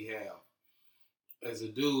have what we have. As a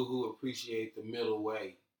dude who appreciates the middle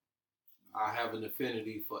way, I have an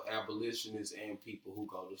affinity for abolitionists and people who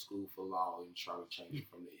go to school for law and try to change it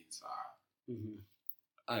from the inside.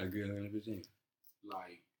 I agree 100%.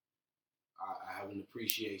 Like, I have an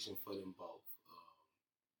appreciation for them both.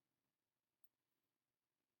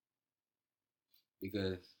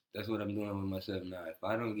 Because that's what I'm doing with myself now. If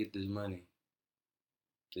I don't get this money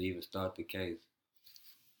to even start the case,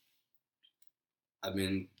 I've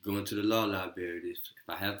been going to the law library. If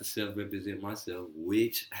I have to self-represent myself,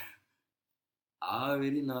 which I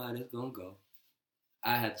already know how that's going to go,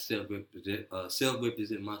 I have to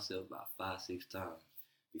self-represent myself about 5-6 times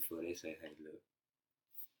before they say, hey, look,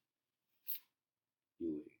 you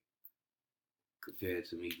win. Compared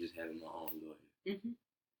to me just having my own lawyer.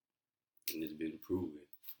 And it's been proven.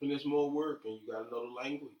 And it's more work, and you got to know the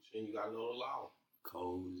language, and you got to know the law.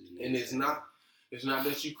 Codes. And it's not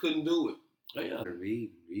that you couldn't do it. Oh, yeah.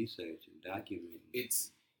 Read, research, and document.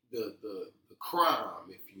 It's the crime,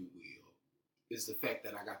 if you will, is the fact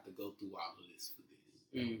that I got to go through all of this for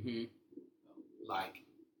this. Like,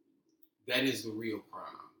 that is the real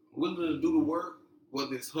crime. I'm willing to do the work,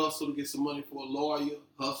 whether it's hustle to get some money for a lawyer,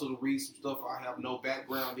 hustle to read some stuff I have no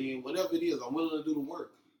background in, whatever it is, I'm willing to do the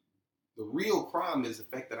work. The real crime is the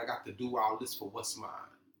fact that I got to do all this for what's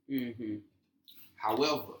mine.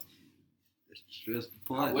 However,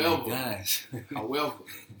 however,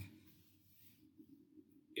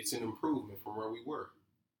 it's an improvement from where we were.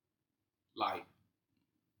 Like,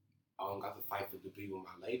 I don't got to fight to be with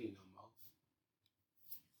my lady no more.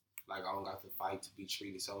 Like, I don't got to fight to be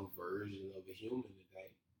treated some version of a human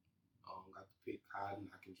today. I don't got to pick cotton.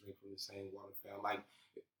 I can drink from the same water fountain. Like,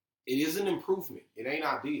 it is an improvement. It ain't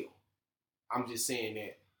ideal. I'm just saying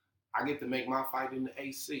that I get to make my fight in the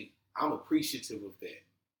AC. I'm appreciative of that.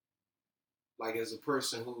 Like, as a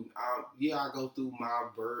person who, I go through my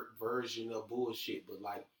version of bullshit, but,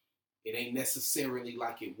 like, it ain't necessarily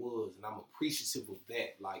like it was, and I'm appreciative of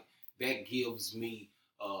that. Like, that gives me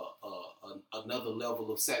another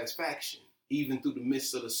level of satisfaction, even through the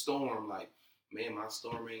midst of the storm. Like, man, my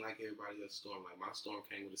storm ain't like everybody else's storm. Like, my storm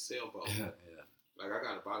came with a sailboat. Like, I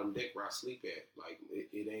got a bottom deck where I sleep at. Like,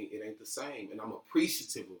 it ain't the same, and I'm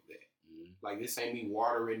appreciative of that. Like, this ain't me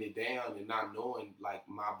watering it down and not knowing, like,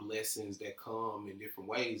 my blessings that come in different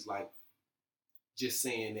ways. Like, just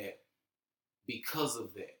saying that because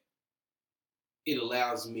of that, it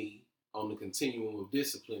allows me on the continuum of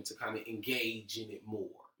discipline to kind of engage in it more.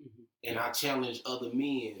 And I challenge other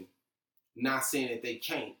men, not saying that they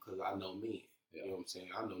can't, because I know men. You know what I'm saying?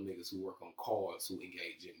 I know niggas who work on cars, who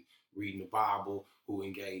engage in reading the Bible, who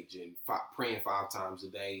engage in praying 5 times a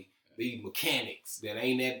day. These mechanics that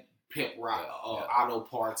ain't at pep rock, auto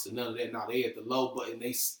parts and none of that. Now they at the low button,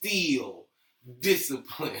 they still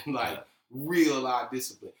discipline, like real life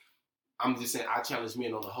discipline. I'm just saying, I challenge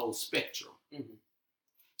men on the whole spectrum.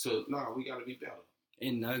 So, no, we got to be better.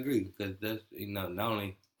 And I agree because that's not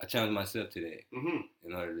only I challenge myself to that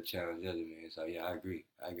in order to challenge other men. So yeah, I agree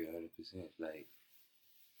 100%. Like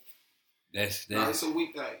that's it's a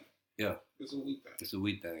weak thing. Yeah, it's a weak thing. It's a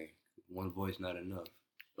weak thing. One voice not enough.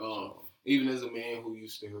 Even as a man who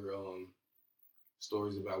used to hear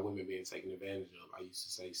stories about women being taken advantage of, I used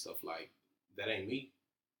to say stuff like, "That ain't me.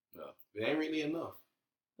 No, it ain't really enough."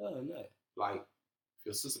 No, not. Like, if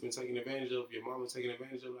your sister been taken advantage of, your mama taken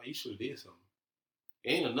advantage of, like, you should have did something.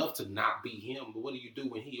 It ain't enough to not be him, but what do you do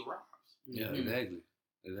when he arrives? Yeah, exactly.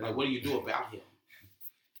 Like, what do you do about him?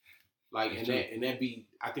 Like, that be,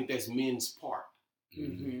 I think that's men's part.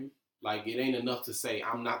 Mm-hmm. Like, it ain't enough to say,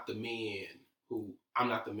 I'm not the man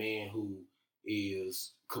who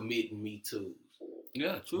is committing me to.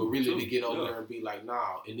 Yeah, true. But really to get over there and be like,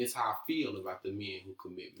 nah, and this how I feel about the men who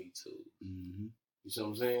commit me to. Mm-hmm. You see what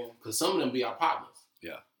I'm saying? Because some of them be our partners.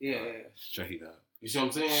 Yeah. Straight up. You see what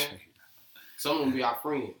I'm saying? Some of them be our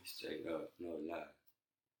friends. Straight up. No lie.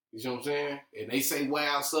 You see what I'm saying? And they say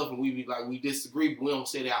wild stuff and we be like, we disagree, but we don't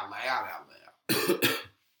say it out loud.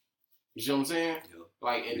 You see what I'm saying? Yeah.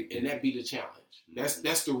 Like, and that be the challenge.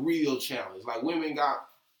 That's the real challenge. Like, women got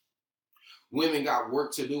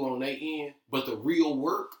work to do on their end, but the real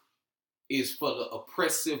work is for the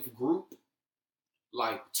oppressive group,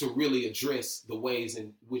 like, to really address the ways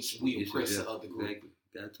in which we oppress the other group. Exactly.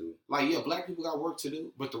 Got to. Like, yeah, black people got work to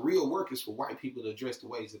do, but the real work is for white people to address the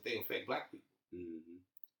ways that they affect black people. Mm-hmm.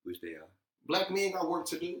 Which they are. Black men got work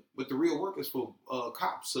to do, but the real work is for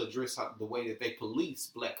cops to address the way that they police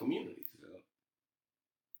black communities. Yeah.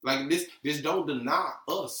 Like, this don't deny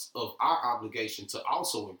us of our obligation to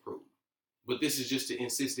also improve. But this is just to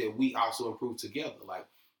insist that we also improve together. Like,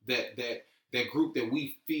 that group that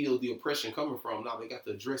we feel the oppression coming from, now they got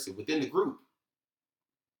to address it within the group.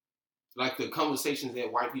 Like, the conversations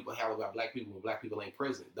that white people have about black people when black people ain't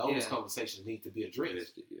present, those conversations need to be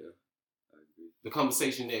addressed. Yeah, I agree. The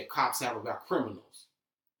conversation that cops have about criminals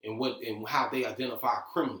and how they identify a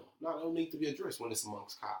criminal, no, they don't need to be addressed when it's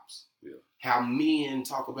amongst cops. Yeah. How men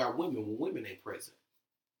talk about women when women ain't present.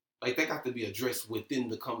 Like, they got to be addressed within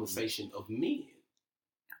the conversation of men.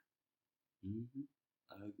 Mm-hmm.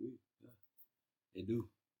 I agree. Yeah. They do.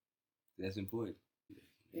 That's important.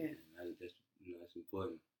 Yeah. That's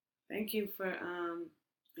important. Thank you for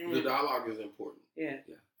the dialogue is important. Yeah.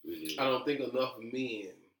 Really. I don't think enough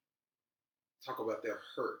men talk about their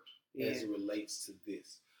hurt as it relates to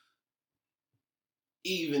this.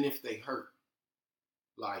 Even if they hurt.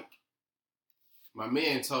 Like, my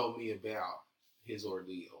man told me about his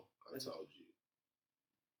ordeal, I told you.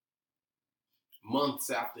 Months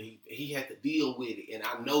after he had to deal with it, and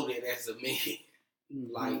I know that as a man,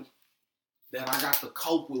 like, that I got to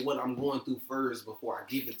cope with what I'm going through first before I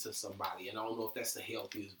give it to somebody. And I don't know if that's the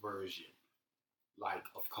healthiest version, like,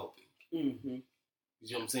 of coping. Mm-hmm. You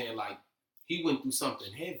see what I'm saying? Like, he went through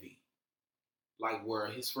something heavy, like, where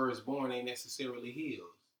his firstborn ain't necessarily his,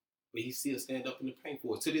 but he still stand up in the pain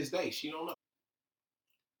for it. To this day, she don't know.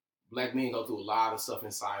 Black men go through a lot of stuff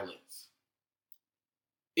in silence.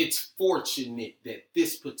 It's fortunate that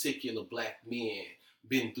this particular black man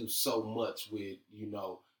been through so much with,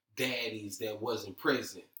 daddies that wasn't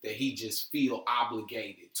present, that he just feel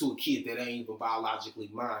obligated to a kid that ain't even biologically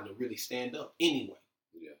mine to really stand up anyway.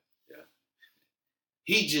 Yeah.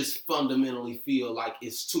 He just fundamentally feel like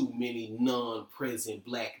it's too many non-present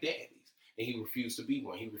black daddies, and he refused to be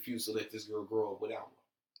one. He refused to let this girl grow up without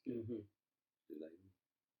one. Mm-hmm.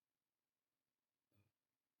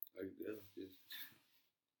 Just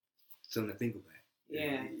something to think about.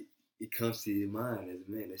 Yeah. It comes to your mind as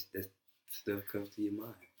a man. That stuff comes to your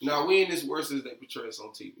mind. Now, we ain't as worse as they portray us on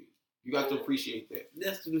TV. You got to appreciate that.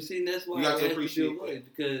 That's why you got to appreciate that.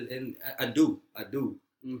 Because, and I do.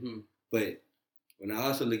 Mm-hmm. But when I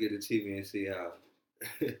also look at the TV and see how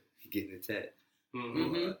you're getting attacked,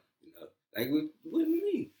 like with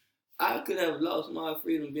me, I could have lost my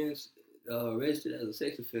freedom being arrested as a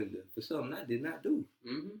sex offender for something I did not do.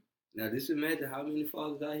 Mm-hmm. Now, just imagine how many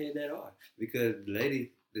fathers out here that are. Because the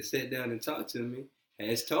lady that sat down and talked to me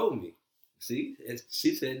has told me. See,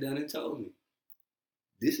 she sat down and told me,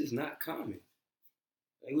 this is not common.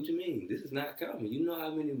 Like, what you mean? This is not common. You know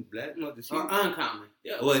how many black mothers... Or uncommon.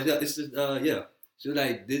 Yeah, well, it's just, yeah. So,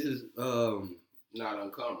 like, this is... not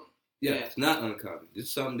uncommon. Yeah, it's not uncommon. This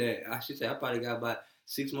is something that, I should say, I probably got about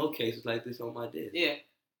 6 more cases like this on my desk. Yeah.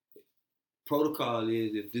 Protocol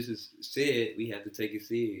is, if this is said, we have to take it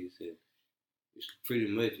serious. And it's pretty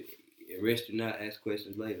much arrest you now, ask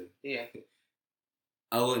questions later. Yeah.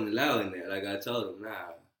 I wasn't allowing that. Like I told him,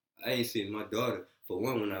 nah, I ain't seen my daughter. For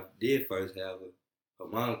one, when I did first have her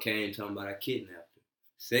mom came talking about I kidnapped her.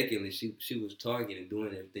 Secondly, she was targeting, doing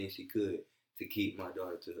everything she could to keep my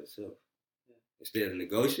daughter to herself. Yeah. Instead of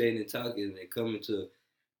negotiating and talking and coming to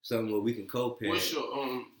something where we can co-parent. What's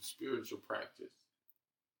your spiritual practice?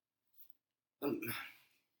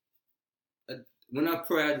 When I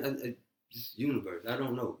pray, I just universe. I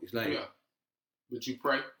don't know. It's like, yeah. But you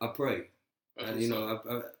pray? I pray. I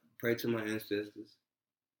pray to my ancestors.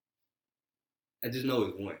 I just know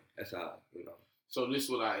it's one. That's all, So this is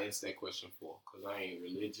what I asked that question for, because I ain't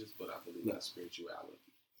religious, but I believe in spirituality.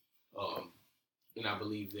 And I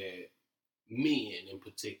believe that men in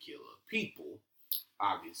particular, people,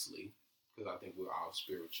 obviously, because I think we're all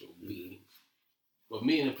spiritual beings, but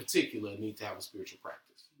men in particular need to have a spiritual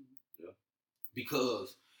practice. Yeah.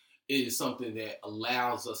 Because it is something that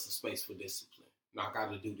allows us a space for discipline. Now, I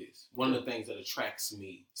got to do this. One of the things that attracts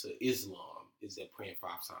me to Islam is that praying 5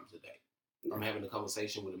 times a day. I'm having a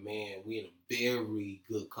conversation with a man. We in a very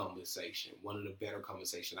good conversation. One of the better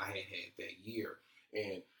conversations I had that year.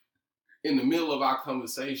 And in the middle of our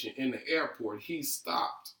conversation in the airport, he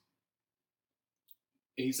stopped.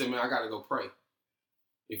 And he said, man, I got to go pray.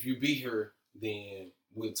 If you be here, then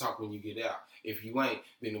we'll talk when you get out. If you ain't,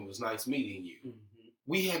 then it was nice meeting you. Mm-hmm.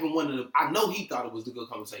 We having one of the, I know he thought it was a good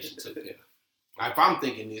conversation too. If I'm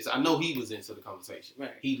thinking this, I know he was into the conversation.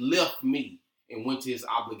 Right. He left me and went to his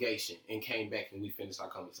obligation and came back and we finished our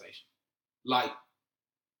conversation. Like,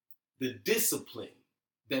 the discipline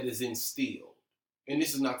that is instilled, and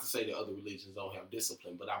this is not to say that other religions don't have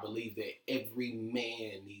discipline, but I believe that every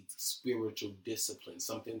man needs spiritual discipline,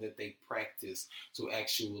 something that they practice to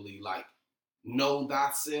actually, like, know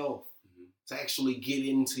thyself, to actually get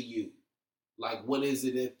into you. Like, what is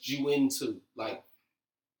it that you into? Like,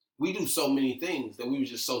 we do so many things that we were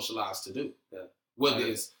just socialized to do. Yeah. Whether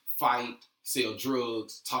it's fight, sell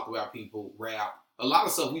drugs, talk about people, rap. A lot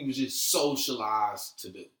of stuff we was just socialized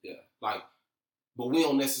to do. Yeah. Like, but we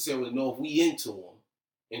don't necessarily know if we into them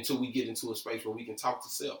until we get into a space where we can talk to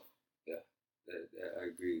self. Yeah, I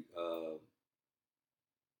agree.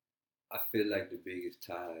 I feel like the biggest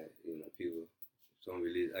tie, people, some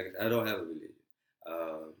religion. I don't have a religion.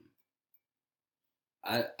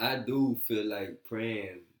 I do feel like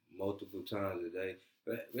praying multiple times a day.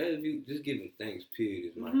 But if you just giving thanks, period,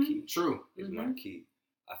 is my key. True. It's my key.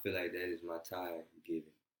 I feel like that is my tithe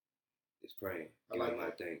giving. It's praying. Giving my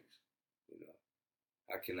thanks.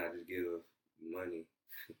 I cannot just give money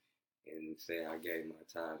and say I gave my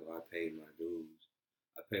tithe or I paid my dues.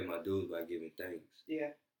 I pay my dues by giving thanks.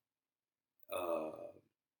 Yeah.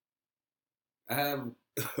 I have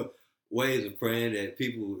ways of praying that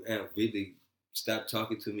people have really stopped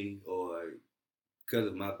talking to me or because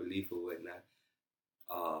of my belief or whatnot.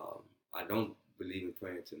 I don't believe in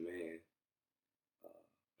praying to man.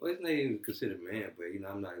 Well, it's not even considered man, but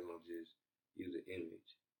I'm not going to just use an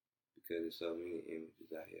image because there's so many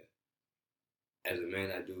images out here. As a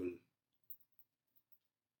man,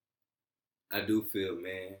 I do feel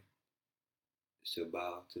man should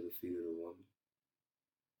bow to the feet of the woman.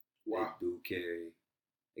 Wow.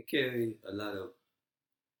 They carry a lot of,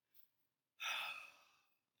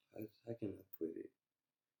 how can I put it?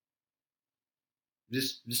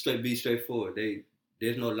 Just be straightforward.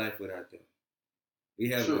 There's no life without them. We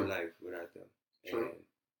have no life without them. And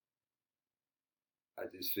I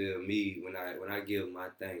just feel when I give my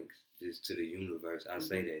thanks just to the universe, I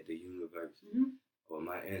say that the universe or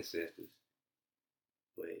my ancestors.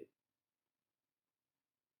 But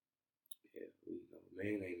yeah,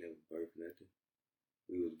 man ain't never birthed nothing.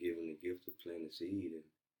 We was given the gift of planting a seed, and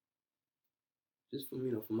just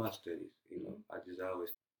for my studies, I just always.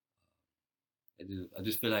 I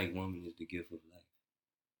just feel like woman is the gift of life.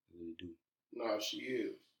 I really do. No, she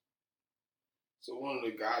is. So one of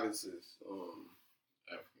the goddesses,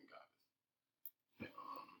 African goddess,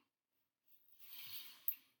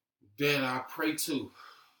 that I pray to,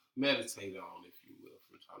 meditate on, if you will,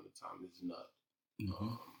 from time to time, is Nut.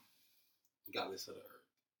 Mm-hmm. Goddess of the earth.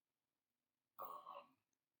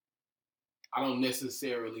 I don't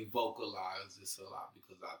necessarily vocalize this a lot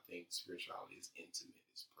because I think spirituality is intimate,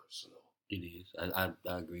 it's personal. It is. I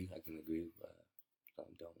agree. I can agree. I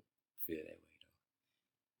don't feel that way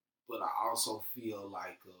though. But I also feel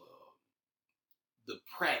like the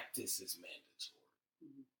practice is mandatory.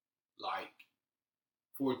 Mm-hmm. Like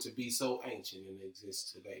for it to be so ancient and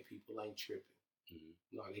exist today, people ain't tripping.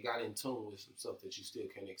 Mm-hmm. No, they got in tune with some stuff that you still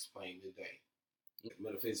can't explain today. Mm-hmm.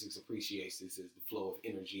 Metaphysics appreciates this as the flow of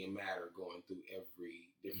energy and matter going through every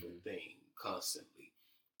different thing constantly.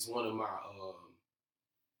 It's one of my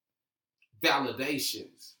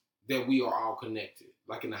validations that we are all connected,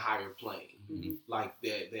 like in a higher plane. Mm-hmm. Like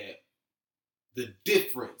that the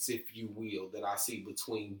difference, if you will, that I see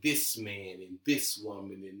between this man and this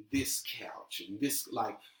woman and this couch and this,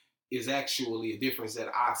 like, is actually a difference that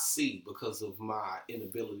I see because of my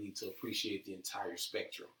inability to appreciate the entire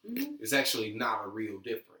spectrum. Mm-hmm. It's actually not a real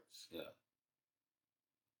difference. Yeah.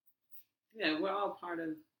 Yeah, we're all part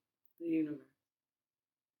of the universe.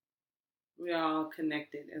 We're all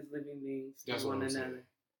connected as living beings to one another. Saying.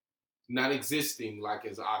 Not existing like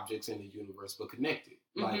as objects in the universe, but connected.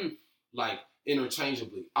 Mm-hmm. Like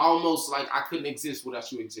interchangeably. Almost like I couldn't exist without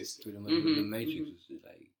you existing. Pretty much the Matrix is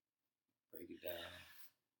like break it down.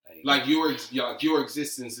 Like your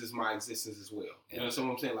existence is my existence as well. Yeah. You know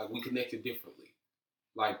what I'm saying? Like we connected differently.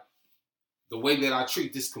 Like the way that I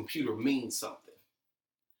treat this computer means something.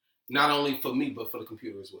 Not only for me, but for the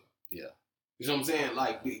computer as well. Yeah. You know what I'm saying?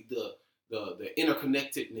 Like the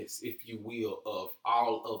interconnectedness, if you will, of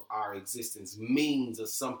all of our existence means of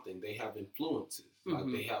something. They have influences.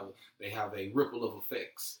 Mm-hmm. Like they have a ripple of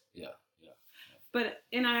effects. Yeah. But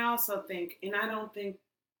I also think, and I don't think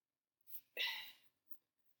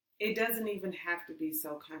it doesn't even have to be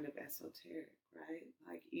so kind of esoteric, right?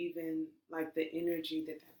 Like even like the energy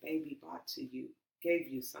that baby brought to you gave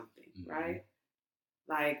you something, mm-hmm. right?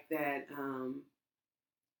 Like that,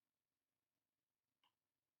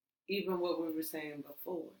 even what we were saying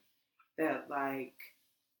before, that like,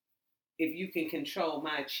 if you can control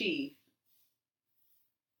my chi,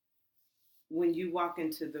 when you walk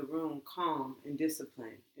into the room calm and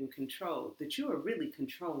disciplined and controlled, that you are really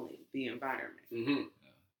controlling the environment. Mm-hmm.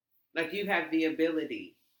 Like you have the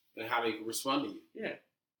ability. And how they respond to you. Yeah.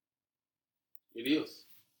 It is.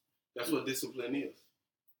 That's what discipline is.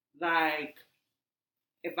 Like,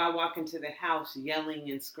 if I walk into the house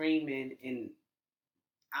yelling and screaming and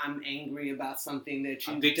I'm angry about something that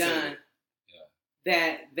you've done,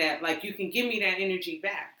 that like you can give me that energy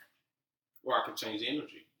back. Or I can change the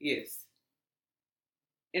energy. Yes.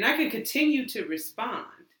 And I can continue to respond.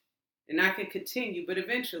 And I can continue, but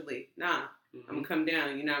eventually, mm-hmm. I'm going to come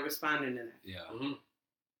down. You're not responding to that. Yeah. Mm-hmm.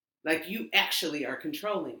 Like you actually are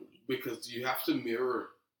controlling me. Because you have to mirror.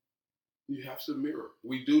 You have to mirror.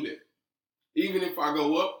 We do that. Even if I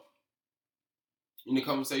go up in the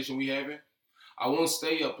conversation we having, I won't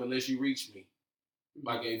stay up unless you reach me. Mm-hmm.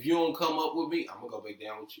 Like if you don't come up with me, I'm going to go back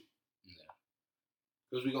down with you. Yeah.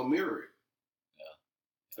 Because we're going to mirror it.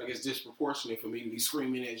 Yeah. Like it's disproportionate for me to be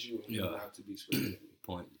screaming at you and you not to be screaming at me.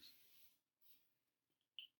 Pointless.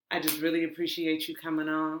 I just really appreciate you coming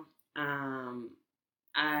on.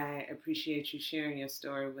 I appreciate you sharing your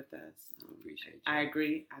story with us. Appreciate you. I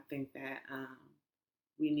agree. I think that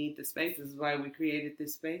we need the space. This is why we created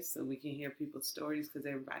this space, so we can hear people's stories because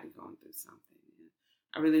everybody's going through something.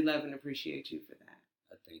 I really love and appreciate you for that.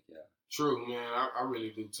 I think, yeah. True, man. I really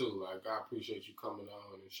do too. Like, I appreciate you coming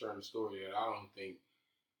on and sharing a story that I don't think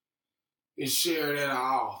is shared at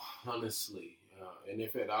all, honestly. And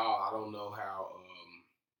if at all, I don't know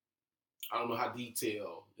how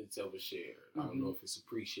detailed it's ever shared. Mm-hmm. I don't know if it's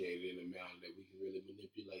appreciated in a manner that we can really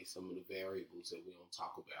manipulate some of the variables that we don't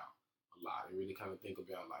talk about a lot and really kind of think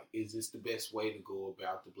about, like, is this the best way to go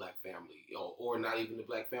about the Black family? Or not even the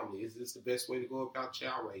Black family. Is this the best way to go about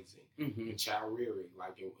child raising mm-hmm. and child rearing?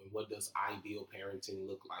 Like, and what does ideal parenting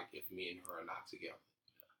look like if me and her are not together?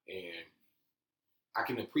 And I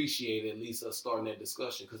can appreciate at least us starting that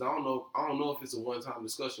discussion because I don't know if it's a one-time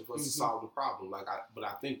discussion for us mm-hmm. to solve the problem. But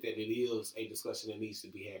I think that it is a discussion that needs to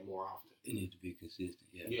be had more often. It needs to be consistent.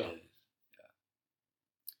 Yeah.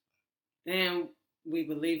 And we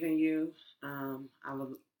believe in you.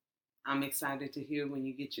 I'm excited to hear when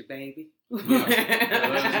you get your baby.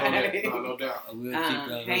 Yeah. No doubt.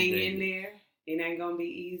 Hang in there. It ain't gonna be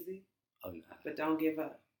easy. Oh no. But don't give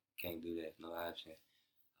up. Can't do that. No option.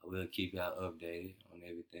 I will keep y'all updated on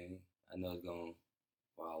everything. I know it's going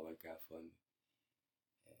to all work out for me.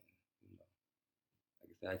 And, like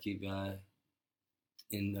I said, I keep y'all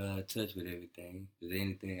in touch with everything. If there's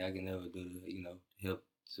anything I can ever do to, help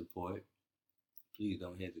support, please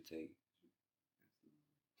don't hesitate.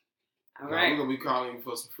 All right. We're going to be calling you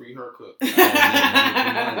for some free haircut.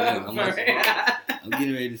 I'm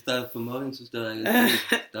getting ready to start promoting some stuff.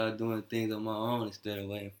 Start doing things on my own instead of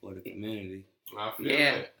waiting for the community. I feel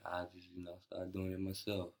that. I just, start doing it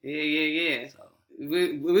myself. Yeah. So,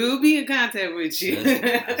 we'll be in contact with you.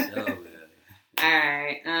 All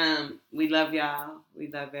right. We love y'all. We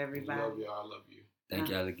love everybody. We love y'all. I love you. Thank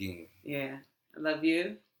y'all again. Yeah. I love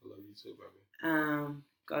you. I love you too, baby.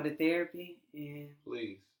 Go to therapy and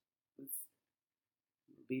please. We'll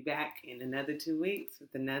be back in another 2 weeks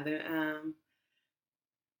with another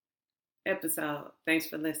episode. Thanks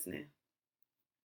for listening.